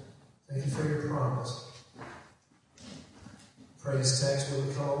revelation. Thank you for your promise. Pray this text will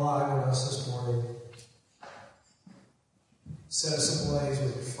become alive in us this morning. Set us ablaze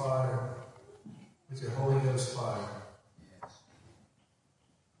with your fire, with your Holy Ghost fire.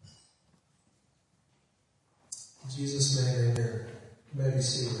 In Jesus' name, amen. You may be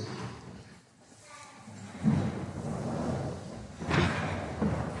seated.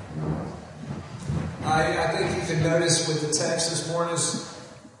 I think you can notice with the text this morning is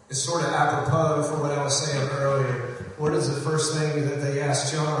sort of apropos for what I was saying earlier. What is the first thing that they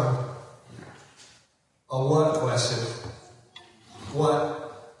asked John? A what question?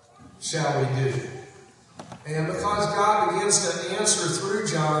 What shall we do? And because God begins to answer through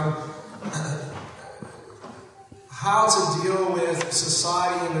John how to deal with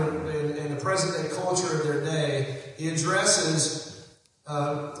society and the present-day culture of their day, he addresses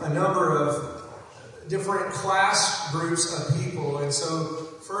a number of different class groups of people. And so,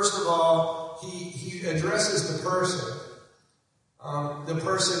 first of all, he addresses the person. The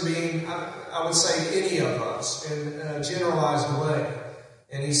person being, I would say, any of us in a generalized way.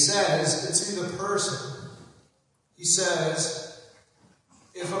 And he says to the person, he says,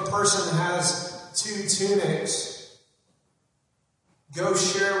 if a person has 2 tunics, go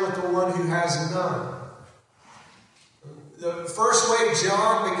share with the one who has none. The first way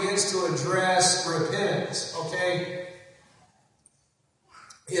John begins to address repentance, okay,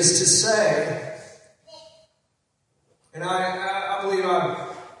 is to say, and I believe I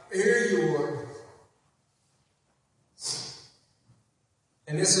hear you, Lord.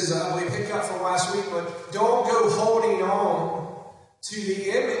 And this is, I believe, picked up from last week, but don't go holding on to the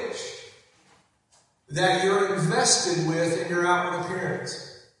image that you're invested with in your outward appearance.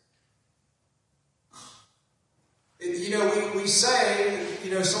 We say,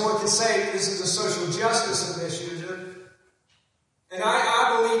 someone can say this is a social justice initiative. And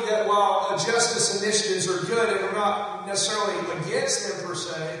I believe that while justice initiatives are good and we're not necessarily against them per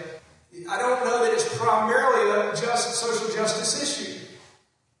se, I don't know that it's primarily a social justice issue.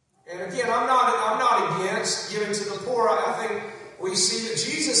 And again, I'm not against giving to the poor. I think we see that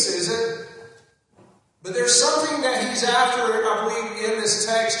Jesus isn't. But there's something that he's after, I believe, in this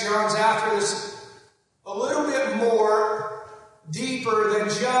text. John's after this a little bit more deeper than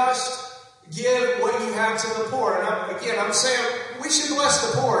just give what you have to the poor. And I'm saying we should bless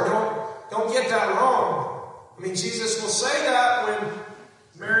the poor. Don't get that wrong. I mean, Jesus will say that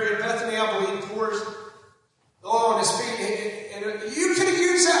when Mary of Bethany, I believe, pours oil on his feet. And you could have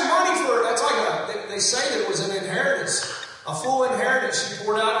used that money for, that's like they say that it was an inheritance, a full inheritance she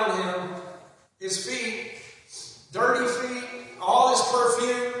poured out on him, his feet, dirty feet, all this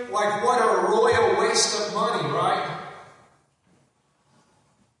perfume, like what a royal waste of money, right?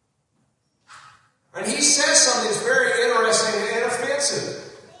 And he says something that's very interesting and offensive.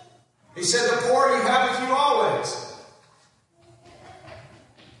 He said, the poor you have with you always.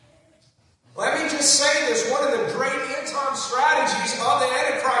 Let me just say this, one of the great end-time strategies of the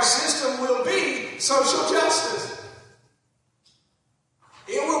Antichrist system will be social justice.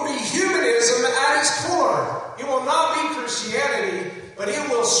 It will be humanism at its core. It will not be Christianity, but it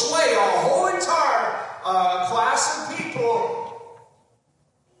will sway a whole entire class of people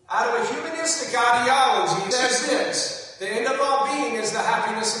out of a humanistic ideology. It says this, the end of all being is the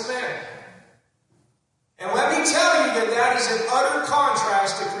happiness of man. And let me tell you that that is in utter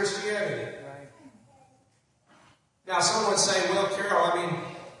contrast to Christianity. Now, someone would say, well, Carol,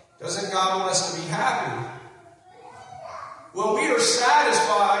 doesn't God want us to be happy? Well, we are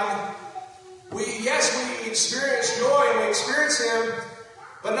satisfied. We experience joy and we experience Him,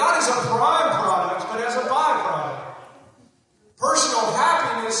 but not as a prime product, but as a byproduct. Personal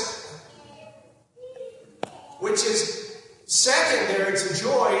happiness, which is secondary to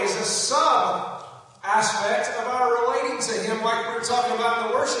joy, is a sub-aspect of our relating to Him, like we were talking about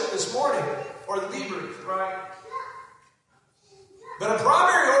in the worship this morning, or the debrief, right? But a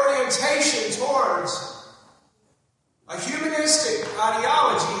primary orientation towards a humanistic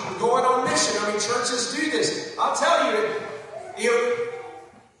ideology going on mission. Churches do this. I'll tell you,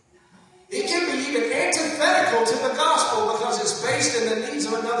 it can be even antithetical to the gospel because it's based in the needs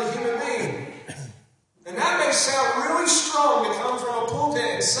of another human being. And that may sound really strong to come from a pulpit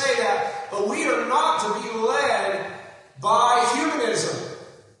and say that, but we are not to be led by humanism.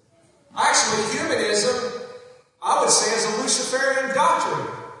 Actually, humanism, I would say, is a Luciferian doctrine.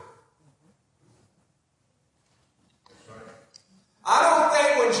 I don't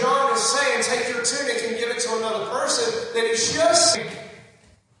think when John is saying, take your tunic and give it to another person, that he's just saying,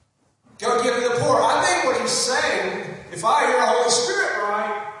 go give it to the poor. I think what he's saying, if I hear the Holy Spirit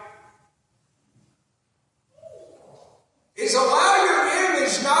right, is allow your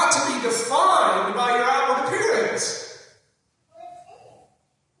image not to be defined by your outward appearance.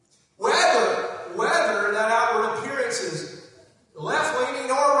 Whether that outward appearance is left-leaning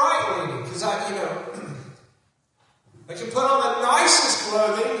or right-leaning. Because I can put on the nicest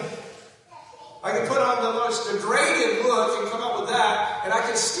clothing. I can put on the most degraded look and come up with that. And I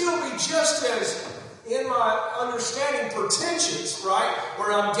can still be just as, in my understanding, pretentious, right?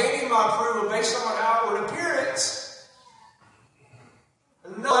 Where I'm gaining my approval based on my outward appearance.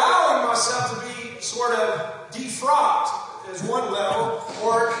 And allowing myself to be sort of defrocked as one level,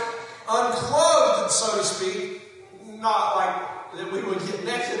 or unclothed, so to speak. Not like that we would get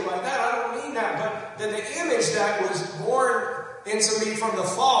naked like that. I don't mean that. But that the image that was born into me from the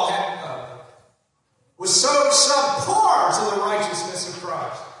fall was so subpar to the righteousness of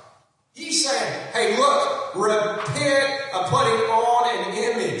Christ. He's saying, hey, look, repent of putting on an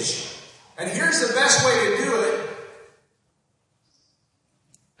image. And here's the best way to do it.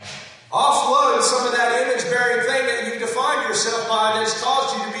 Offload some of that image-bearing thing that you defined yourself by that's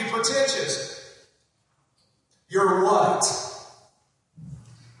caused you to be pretentious. You're what?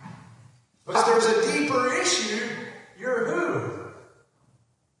 But there's a deeper issue. You're who?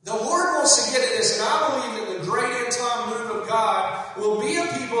 The Lord wants to get at this, and I believe that the great end-time move of God will be a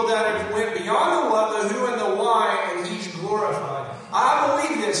people that have went beyond the what, the who, and the why, and He's glorified. I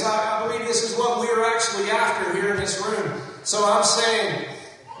believe this. I believe this is what we are actually after here in this room. So I'm saying,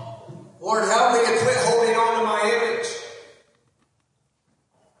 Lord, help me to quit holding on to my image.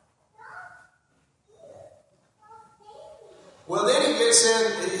 Well, then he gets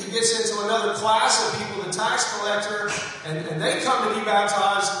into another class of people, the tax collector, and they come to be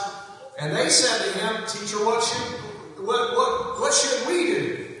baptized, and they said to him, teacher, what should we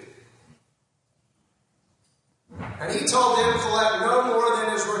do? And he told them, collect no more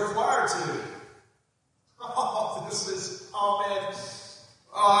than is required to do.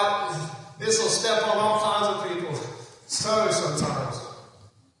 This will step on all kinds of people's toes sometimes.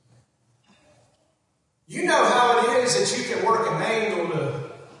 You know how it is that you can work an angle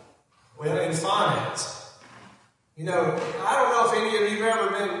in finance. I don't know if any of you have ever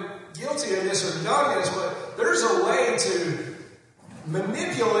been guilty of this or done this, but there's a way to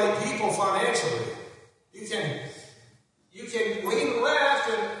manipulate people financially. You can lean left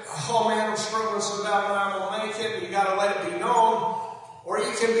and, oh man, I'm struggling so bad when I'm going to make it, and you got to let it be known. Or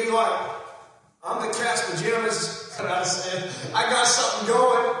you can be like, I'm the cat's pajamas, and I said, I got something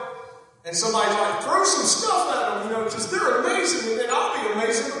going. And somebody's like, throw some stuff at them, because they're amazing, and then I'll be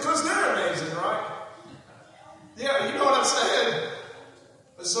amazing because they're amazing, right? Yeah, you know what I'm saying?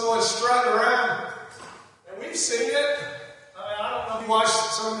 But someone's strutting around, and we've seen it. I don't know if you watched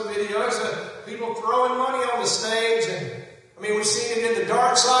some of the videos of people throwing money on the stage, and we've seen it in the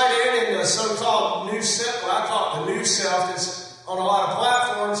dark side and in the so-called new self. Well, I call it the new self that's on a lot of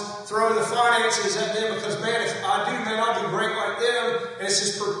platforms, throw the finances at them because, man, if I'll do great like them. And it's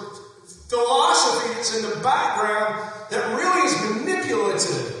this philosophy that's in the background that really is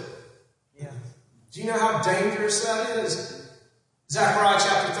manipulative. Yeah. Do you know how dangerous that is? Zechariah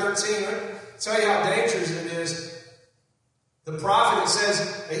chapter 13, I'll tell you how dangerous it is. The prophet, it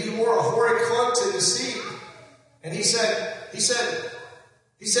says that he wore a horrid cloak to deceive. And he said,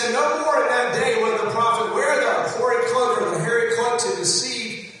 no more in that day will the prophet wear the horrid cloak or the hairy cloak to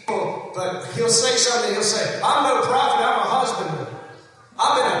deceive people but he'll say something. He'll say, I'm no prophet, I'm a husbandman.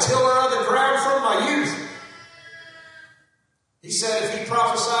 I've been a tiller of the ground from my youth. He said if he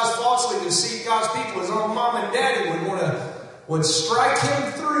prophesies falsely to deceive God's people, his own mom and daddy would strike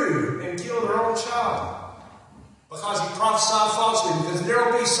him through and kill their own child. Because he prophesied falsely. Because there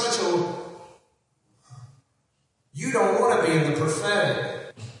will be such a... You don't want to be in the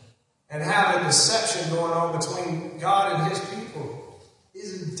prophetic and have a deception going on between God and his people.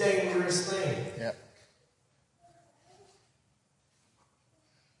 It's a dangerous thing. Yep.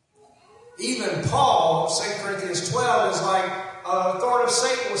 Even Paul, 2 Corinthians 12, is like a thorn of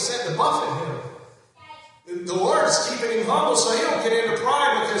Satan was sent to buffet him. The Lord's keeping him humble so he don't get into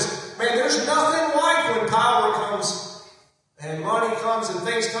pride, because, man, there's nothing like when power comes and money comes and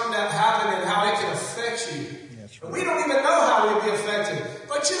things come that happen and how it can affect you. Right. And we don't even know how we'd be affected.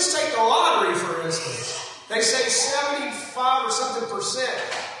 But just take the lottery, for instance. They say 75 or something percent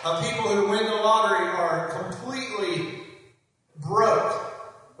of people who win the lottery are completely broke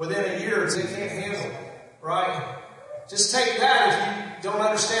within a year because they can't handle it, right? Just take that if you don't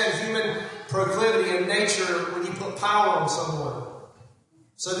understand human proclivity and nature when you put power on someone.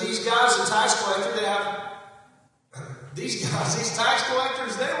 So these guys, the tax collector, they have these tax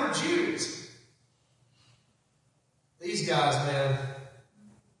collectors, they were Jews. These guys, man.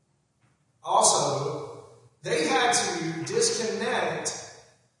 Also, they had to disconnect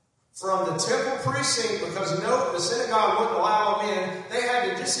from the temple precinct because the synagogue wouldn't allow them in. They had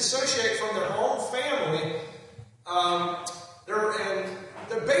to disassociate from their own family.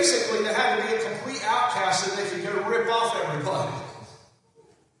 Basically, they had to be a complete outcast so they could go rip off everybody.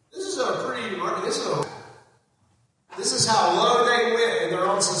 This is how low they went in their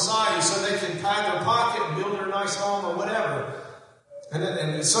own society so they could pad their pocket and build their nice home or whatever.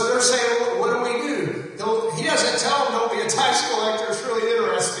 And so they're saying, well, what do we do? He doesn't tell them don't be a tax collector. It's really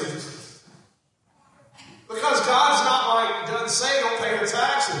interesting. Because God's not like, doesn't say don't pay your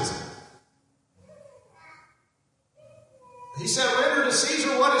taxes. He said, render to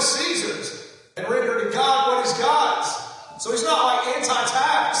Caesar what is Caesar's, and render to God what is God's. So he's not like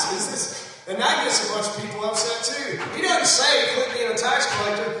anti-tax. And that gets a bunch of people upset too. He doesn't say quit being a tax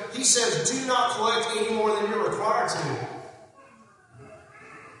collector. He says do not collect any more than you're required to.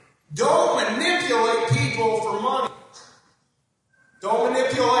 Don't manipulate people for money. Don't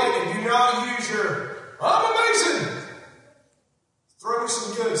manipulate and do not use your, I'm amazing. Throw me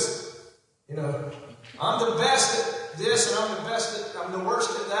some goods. I'm the best at this and I'm the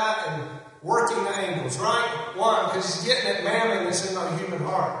worst at that, and working the angles, right? Why? Because he's getting at mammon that's in our human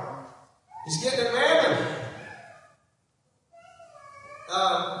heart. He's getting at mammon.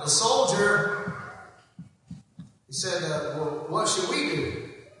 The soldier, he said, well, what should we do?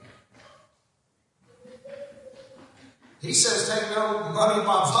 He says, take no money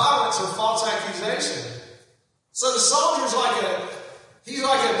by violence or false accusation. So the soldier's he's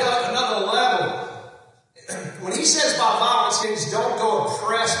like another level. When he says by violence, means don't go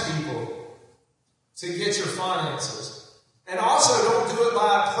oppress people to get your finances. And also don't do it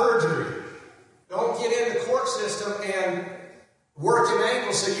by perjury. Don't get in the court system and work an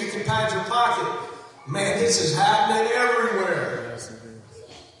angle so you can pad your pocket. Man, this is happening everywhere. Yes, it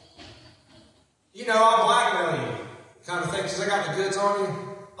is. I'll blackmail you. Kind of thing, because I got the goods on you.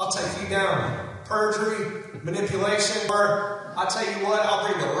 I'll take you down. Perjury, manipulation, or I tell you what, I'll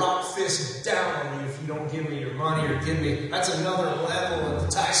bring the rock fist down on you if you don't give me your money or give me. That's another level of the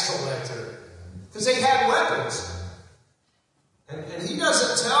tax collector. Because they had weapons. And he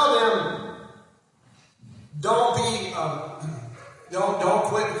doesn't tell them, don't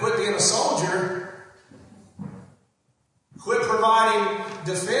quit being a soldier. Quit providing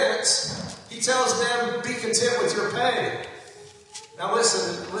defense. He tells them, be content with your pay. Now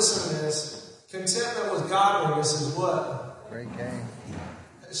listen to this. Contentment with godliness is what? Great gain.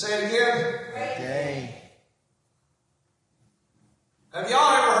 Say it again. Great gain. Have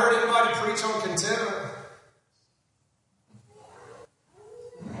y'all ever heard anybody preach on contentment?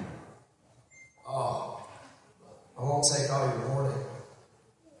 Oh, I won't take all your morning.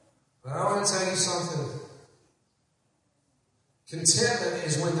 But I want to tell you something. Contentment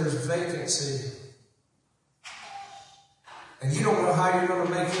is when there's vacancy and you don't know how you're going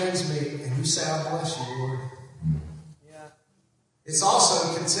to make ends meet, and you say, I bless you, Lord. Yeah. It's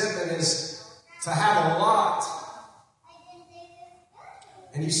also, contentment is to have a lot,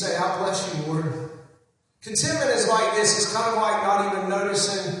 and you say, I bless you, Lord. Contentment is like this. It's kind of like not even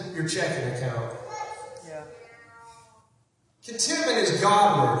noticing your checking account. Yeah. Contentment is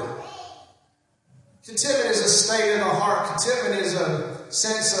Godward. Contentment is a state of the heart. Contentment is a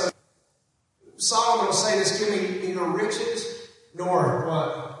sense of, Solomon will say this, give me neither riches nor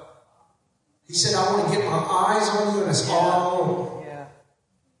what? He said, I want to get my eyes on you, and that's all I want. Yeah.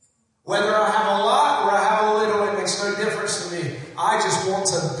 Whether I have a lot or I have a little, it makes no difference to me. I just want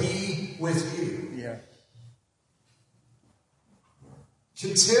to be with you. Yeah.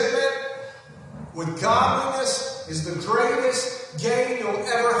 Contentment with godliness is the greatest gain you'll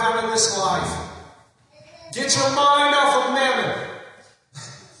ever have in this life. Get your mind off of mammon.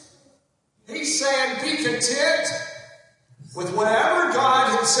 He's saying be content with whatever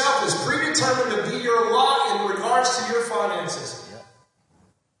God himself has predetermined to be your lot in regards to your finances. Yeah.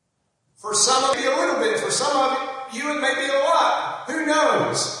 For some of you, a little bit. For some of you, it may be a lot. Who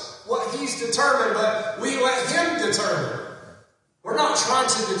knows what he's determined, but we let him determine. We're not trying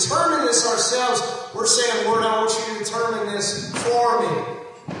to determine this ourselves. We're saying, Lord, I want you to determine this for me.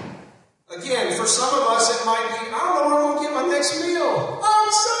 Again, for some of us, it might be, I don't know where I'm going to get my next meal.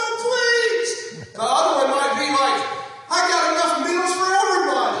 I'm so pleased. The other one might be like, I got enough meals for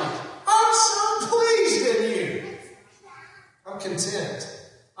everybody. I'm so pleased in you. I'm content.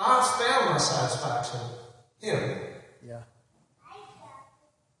 I've found my satisfaction. Him. Yeah.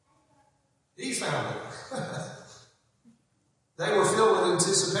 He found it. They were filled with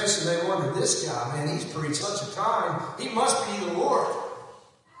anticipation. They wondered, this guy, man, he's preached such a kind. He must be the Lord.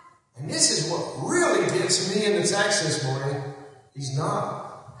 And this is what really gets me in the text this morning. He's not.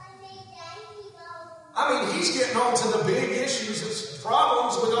 I mean, he's getting on to the big issues,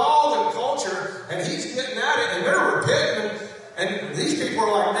 problems with all the culture, and he's getting at it, and they're repenting. And these people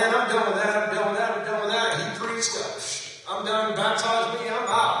are like, man, I'm done with that, I'm done with that, I'm done with that. He preached, I'm done, baptize me, I'm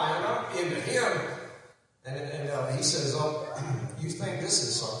out, man. I'm into him. And he says, oh, you think this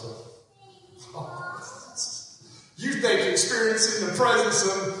is something? You think experiencing the presence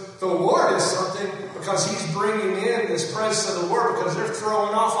of the Lord is something because he's bringing in this presence of the Lord because they're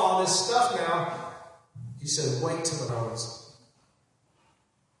throwing off all this stuff now. He said, wait till the comes.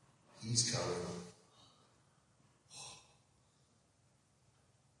 He's coming.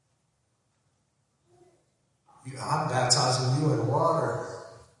 I'm baptizing you in water,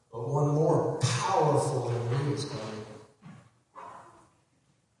 but one more powerful than me is coming.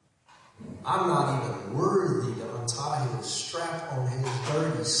 I'm not even worthy to untie his strap on his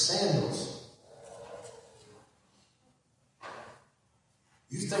dirty sandals.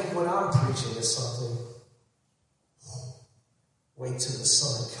 You think what I'm preaching is something? Wait till the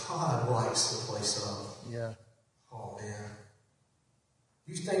Son of God lights the place up. Yeah. Oh, man.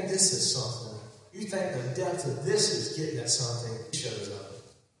 You think this is something? You think the depth of this is getting at something? He shows up.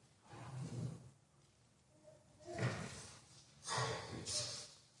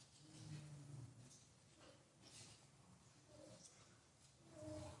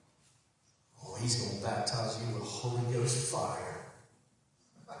 Oh, he's going to baptize you with Holy Ghost fire.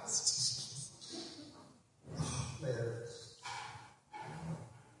 Oh, man.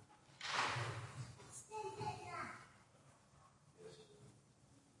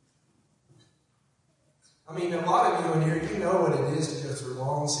 I mean, a lot of you in here, you know what it is to go through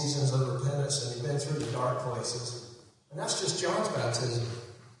long seasons of repentance, and you've been through the dark places. And that's just John's baptism.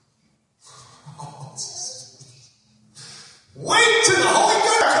 Oh, wait till the Holy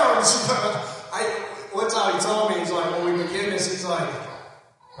Ghost comes! One time he told me, he's like, when we begin this, he's like,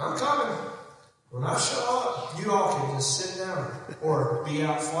 I'm coming. When I show up, you all can just sit down or be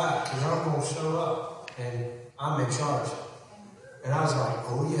out flat, because I'm going to show up, and I'm in charge. And I was like,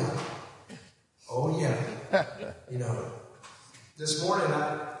 oh yeah. Oh yeah. You know, this morning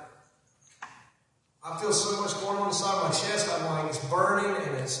I feel so much going on inside my chest. I'm like, it's burning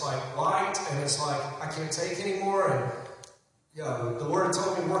and it's like light and it's like I can't take anymore. And you know, the Lord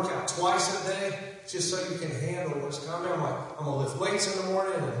told me to work out twice a day just so you can handle what's coming. I'm like, I'm gonna lift weights in the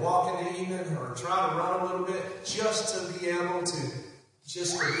morning and walk in the evening or try to run a little bit just to be able to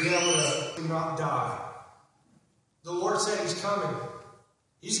not die. The Lord said He's coming.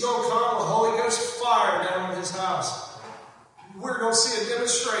 He's going to come with Holy Ghost fire down in his house. We're going to see a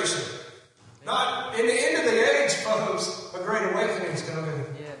demonstration. Not in the end of the age, folks, a great awakening is coming.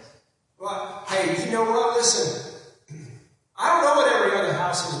 Yes. Well, hey, you know what? Listen, I don't know what every other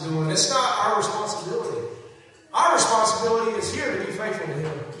house is doing. It's not our responsibility. Our responsibility is here to be faithful to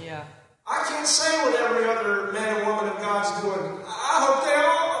Him. Yeah. I can't say what every other man and woman of God's doing. I hope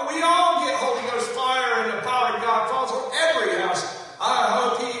we all get Holy Ghost fire and the power of God falls on every house.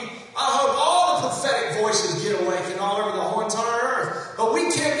 I hope all the prophetic voices get awakened all over the whole entire earth. But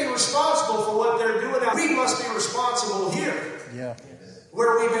we can't be responsible for what they're doing. We must be responsible here. Yeah.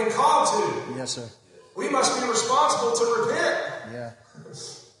 Where we've been called to. Yes, sir. We must be responsible to repent. Yeah.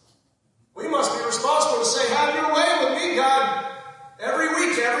 We must be responsible to say, have your way with me, God, every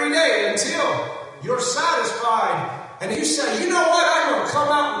week, every day, until you're satisfied. And you say, you know what, I'm going to come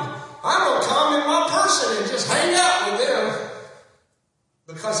out I'm going to come in my person and just hang out with them.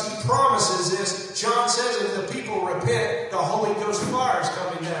 Because he promises this. John says if the people repent, the Holy Ghost fire is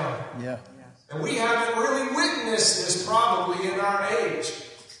coming down. Yeah. And we haven't really witnessed this probably in our age.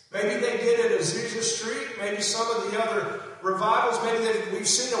 Maybe they did it at Azusa Street. Maybe some of the other revivals. Maybe we've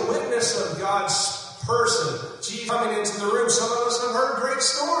seen a witness of God's person. Jesus coming into the room. Some of us have heard great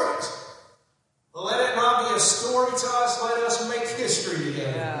stories. But let it not be a story to us. Let us make history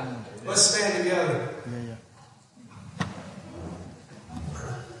together. Yeah. Let's stand together.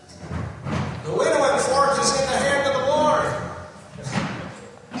 The winnowing fork is in the hand of the Lord.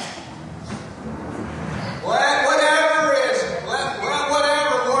 Let whatever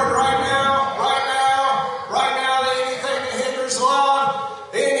Lord, right now, anything that hinders love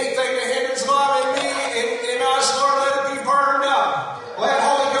in me, in us, Lord, let it be burned up. Let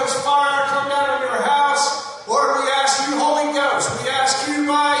Holy Ghost fire come down in your house. Lord, we ask you, Holy Ghost, we ask you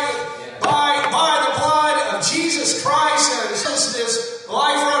by the blood of Jesus Christ and this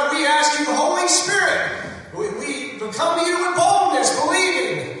life run, we ask you, Holy Spirit, we come to you with boldness,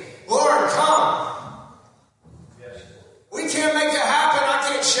 believing, Lord, come. We can't make it happen. I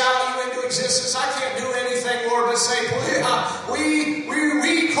can't shout you into existence. I can't do anything, Lord, but say,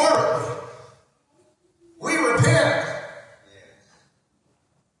 we corporately, we repent.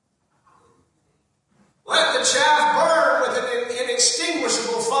 Let the chaff burn with an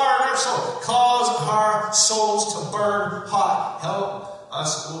inextinguishable fire in our soul. Cause our souls to burn hot. Help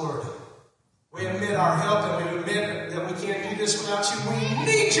us, Lord. We admit our help and we admit that we can't do this without you. We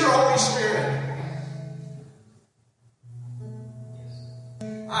need your Holy Spirit.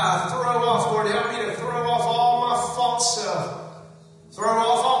 Throw off, Lord, help me to throw off all my false self. Throw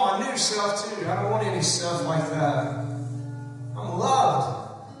off all my new self too. I don't want any self like that. I'm loved.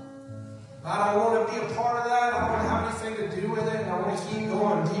 I don't want to be a part of that. I don't want to have anything to do with it. And I want to keep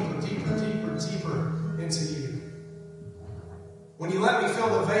going deeper into you. When you let me fill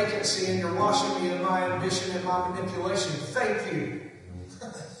the vacancy and you're washing me in my ambition and my manipulation, thank you.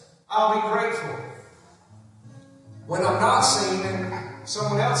 I'll be grateful. When I'm not seen and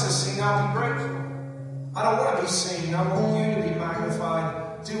someone else is seen, I'll be grateful. I don't want to be seen. I want you to be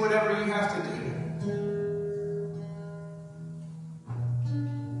magnified. Do whatever you have to do.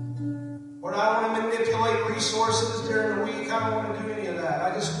 Lord, I don't want to manipulate resources during the week. I don't want to do any of that.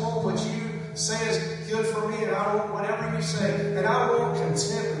 I just want what you say is good for me, and I want whatever you say. And I want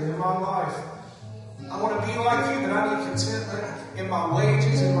contentment in my life. I want to be like you, but I need contentment in my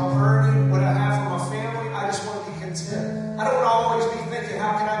wages, in my earning, what I have for my family. I just want to be content. I don't want to always be thinking,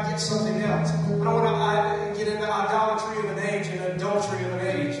 how can I get something else? I don't want to get into idolatry of an age and adultery of an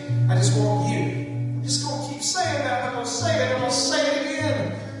age. I just want you. I'm just going to keep saying that. I'm going to say it. I'm going to say it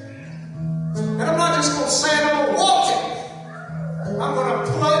again. And I'm not just going to say it. I'm going to walk it. I'm going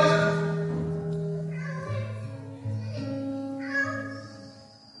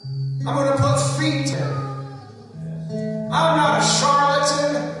to put feet to it. I'm not a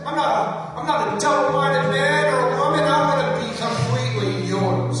charlatan. I'm not a double-minded man or a woman. I want to be completely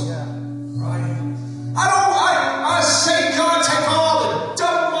yours. Right? I say, God, take all the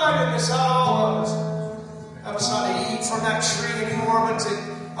double-mindedness out of all of us. Help us not to eat from that tree anymore, but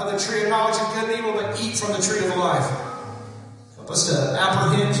of the tree of knowledge of good and evil, but eat from the tree of life. Help us to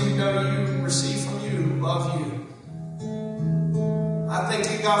apprehend you, know you, receive from you, love you. I thank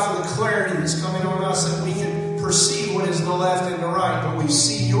you, God, for the clarity that's coming on us, that we can perceive what is the left and the right, but we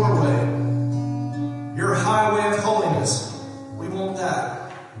see your way, your highway of holiness. We want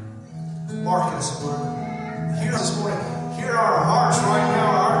that. Mark us, Lord. Hear us this morning. Hear our hearts right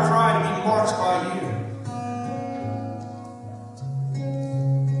now, our cry to be marked by you.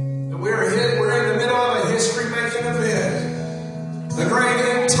 And we're in the middle of a history-making event. The great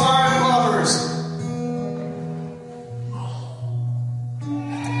end-time lovers.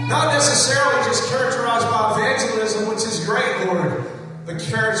 Not necessarily just characterized by evangelism, which is great, Lord, but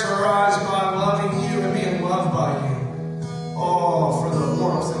characterized by loving you and being loved by you. Oh, for the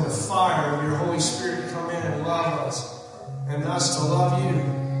warmth and the fire of your Holy Spirit to come in and love us, and us to love you.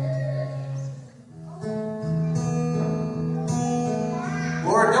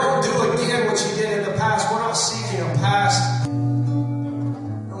 Lord, don't do again what you did in the past. We're not seeking a past.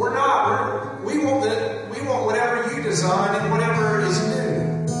 We're not. We want whatever you design and whatever is new.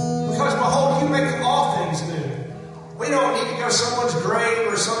 Because behold, you make all things new. We don't need to go someone's grave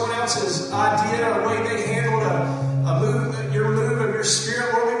or someone else's idea or way they handled your move of your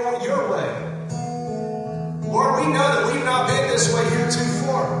spirit. Lord, we want your way. Lord, we know that we've not been this way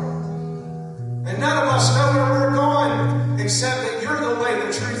heretofore.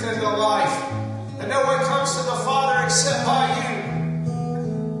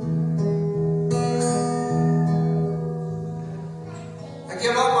 I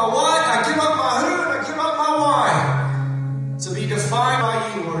give up my what, I give up my who, and I give up my why. To be defined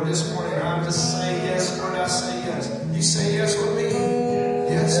by you, Lord, this morning. I'm just saying yes, Lord, I say yes. You say yes with me?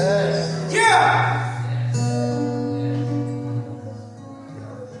 Yes. Yes. Yeah!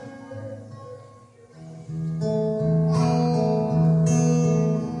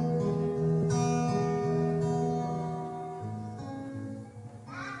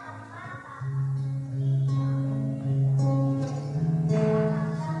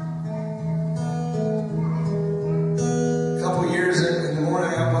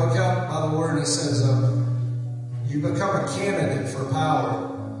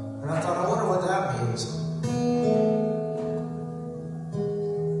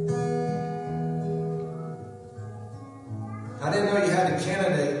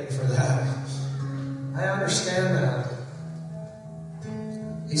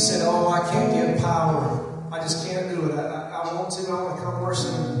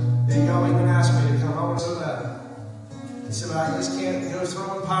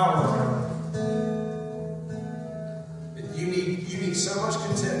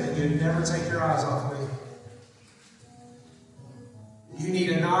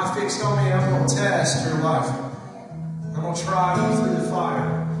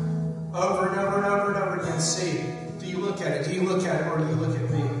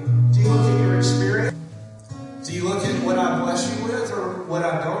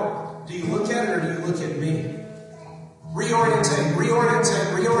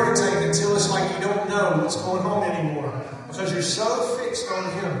 Reorientate until it's like you don't know what's going on anymore because you're so fixed on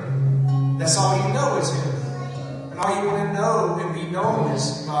Him. That's all you know is Him. And all you want to know and be known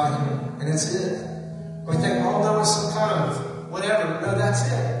is by Him. And that's it. We think, oh no, it's some kind of whatever. No, that's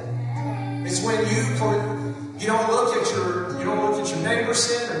it. It's when you don't look at your neighbor's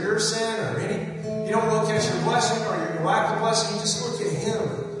sin or your sin or you don't look at your blessing or your lack of blessing. You just look at Him.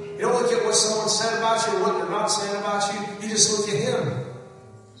 You don't look at what someone said about you or what they're not saying about you. You just look at Him.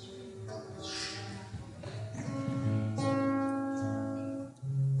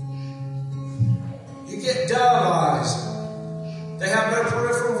 You get dove eyes. They have no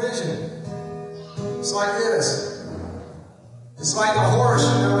peripheral vision. It's like this. It's like a horse,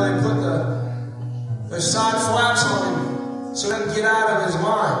 they put those side flaps on him so he doesn't get out of his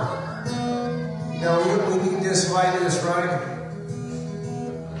mind. We need this like this, right?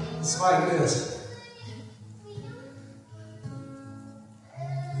 It's like this.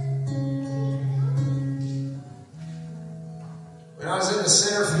 When I was in the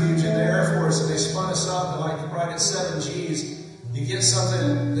centrifuge in the Air Force and they spun us up right at 7 G's, you get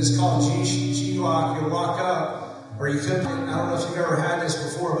something that's called G-lock. You'll lock up, or you could, I don't know if you've ever had this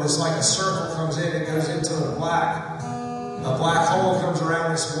before, but it's like a circle comes in, it goes into a black hole comes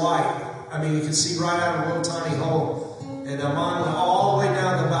around, it's white. I mean, you can see right out of a little tiny hole. And mine went all the way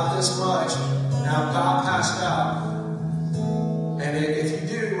down to about this much. Now about passed out. And if you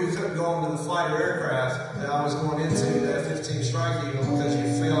do, we couldn't go into the fighter aircraft that I was going into, the F-15 Strike Eagle, because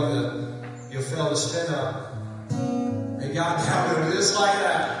you failed to spin up. It got down to just like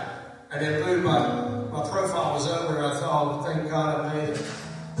that. And then boom, my profile was over, and I thought, thank God I made it.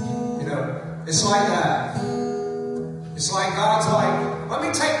 It's like that. It's like God's like, let me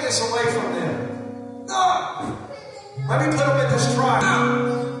take this away from them. No! Let me put them in this trial.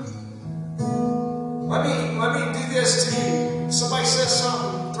 Let me do this to you. Somebody says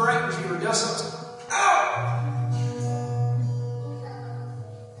something, threatens you, or does something. Oh!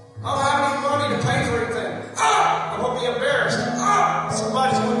 I don't have any money to pay for anything. Oh! I'm going to be embarrassed. Oh!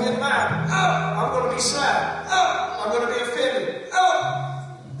 Somebody's going to get mad. Oh! I'm going to be sad. Oh! I'm going to be offended. Oh!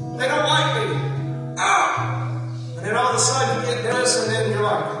 They don't like me. Oh! And then all of a sudden you get this, and then you're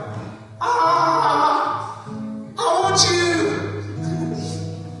like, I want you.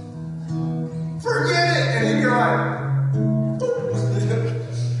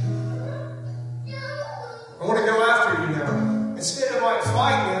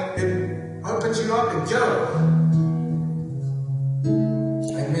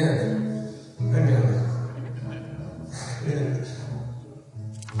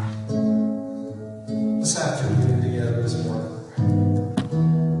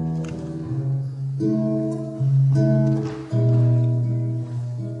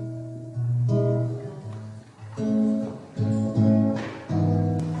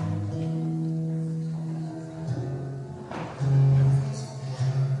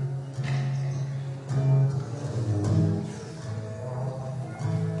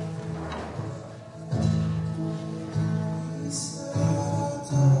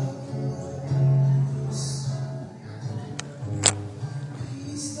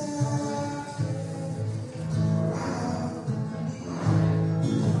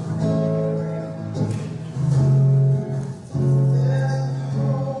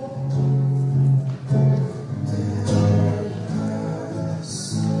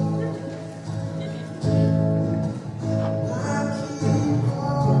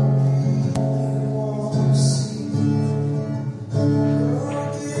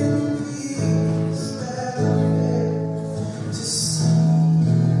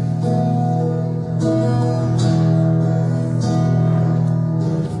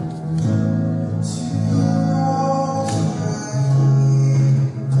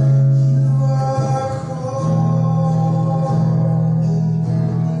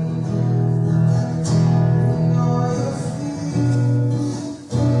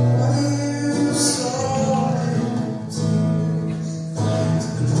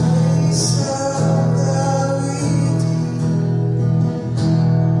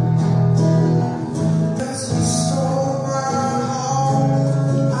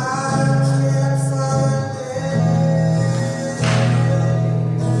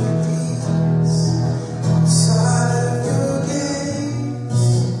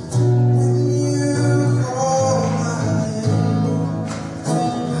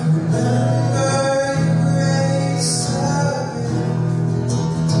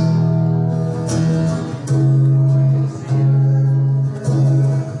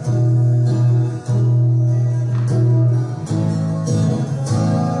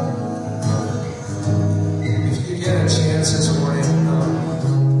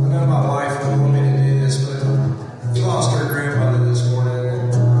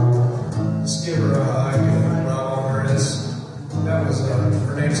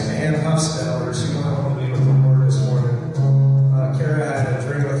 honest elders, she went home to be with the Lord this morning. Kara had a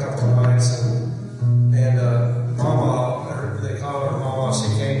dream a couple of nights, and Mama, they call her Mama, she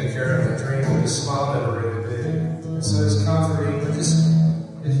came to Kara in a dream and just smiled at her really big. And so it's comforting, but just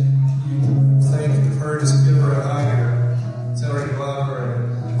if you think of her, just give her a hug or tell her you love her.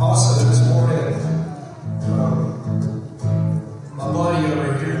 And also this morning, my buddy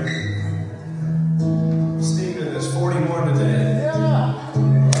over here, Stephen, is 41 today.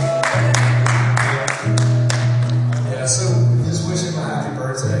 Yeah, so just wish him a happy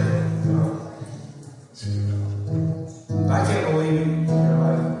birthday. I can't believe it. You're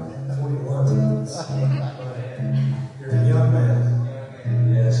like 41. You're a young man.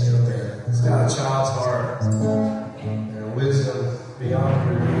 Yes, young man. He's got a child's heart and wisdom beyond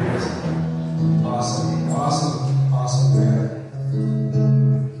your years. Awesome, awesome, awesome man.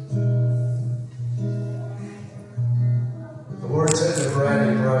 The Lord took the bread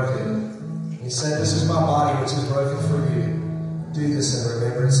and He broke it. He said, "This is my body which is broken for you. Do this in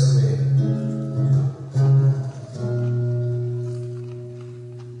remembrance of me."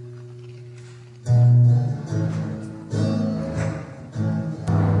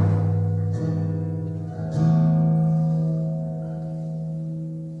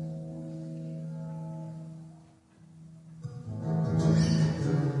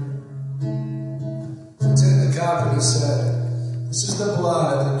 And He said, "This is the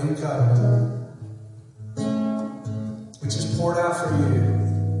blood of the new covenant, which is poured out for you.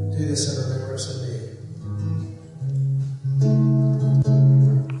 Do this in remembrance."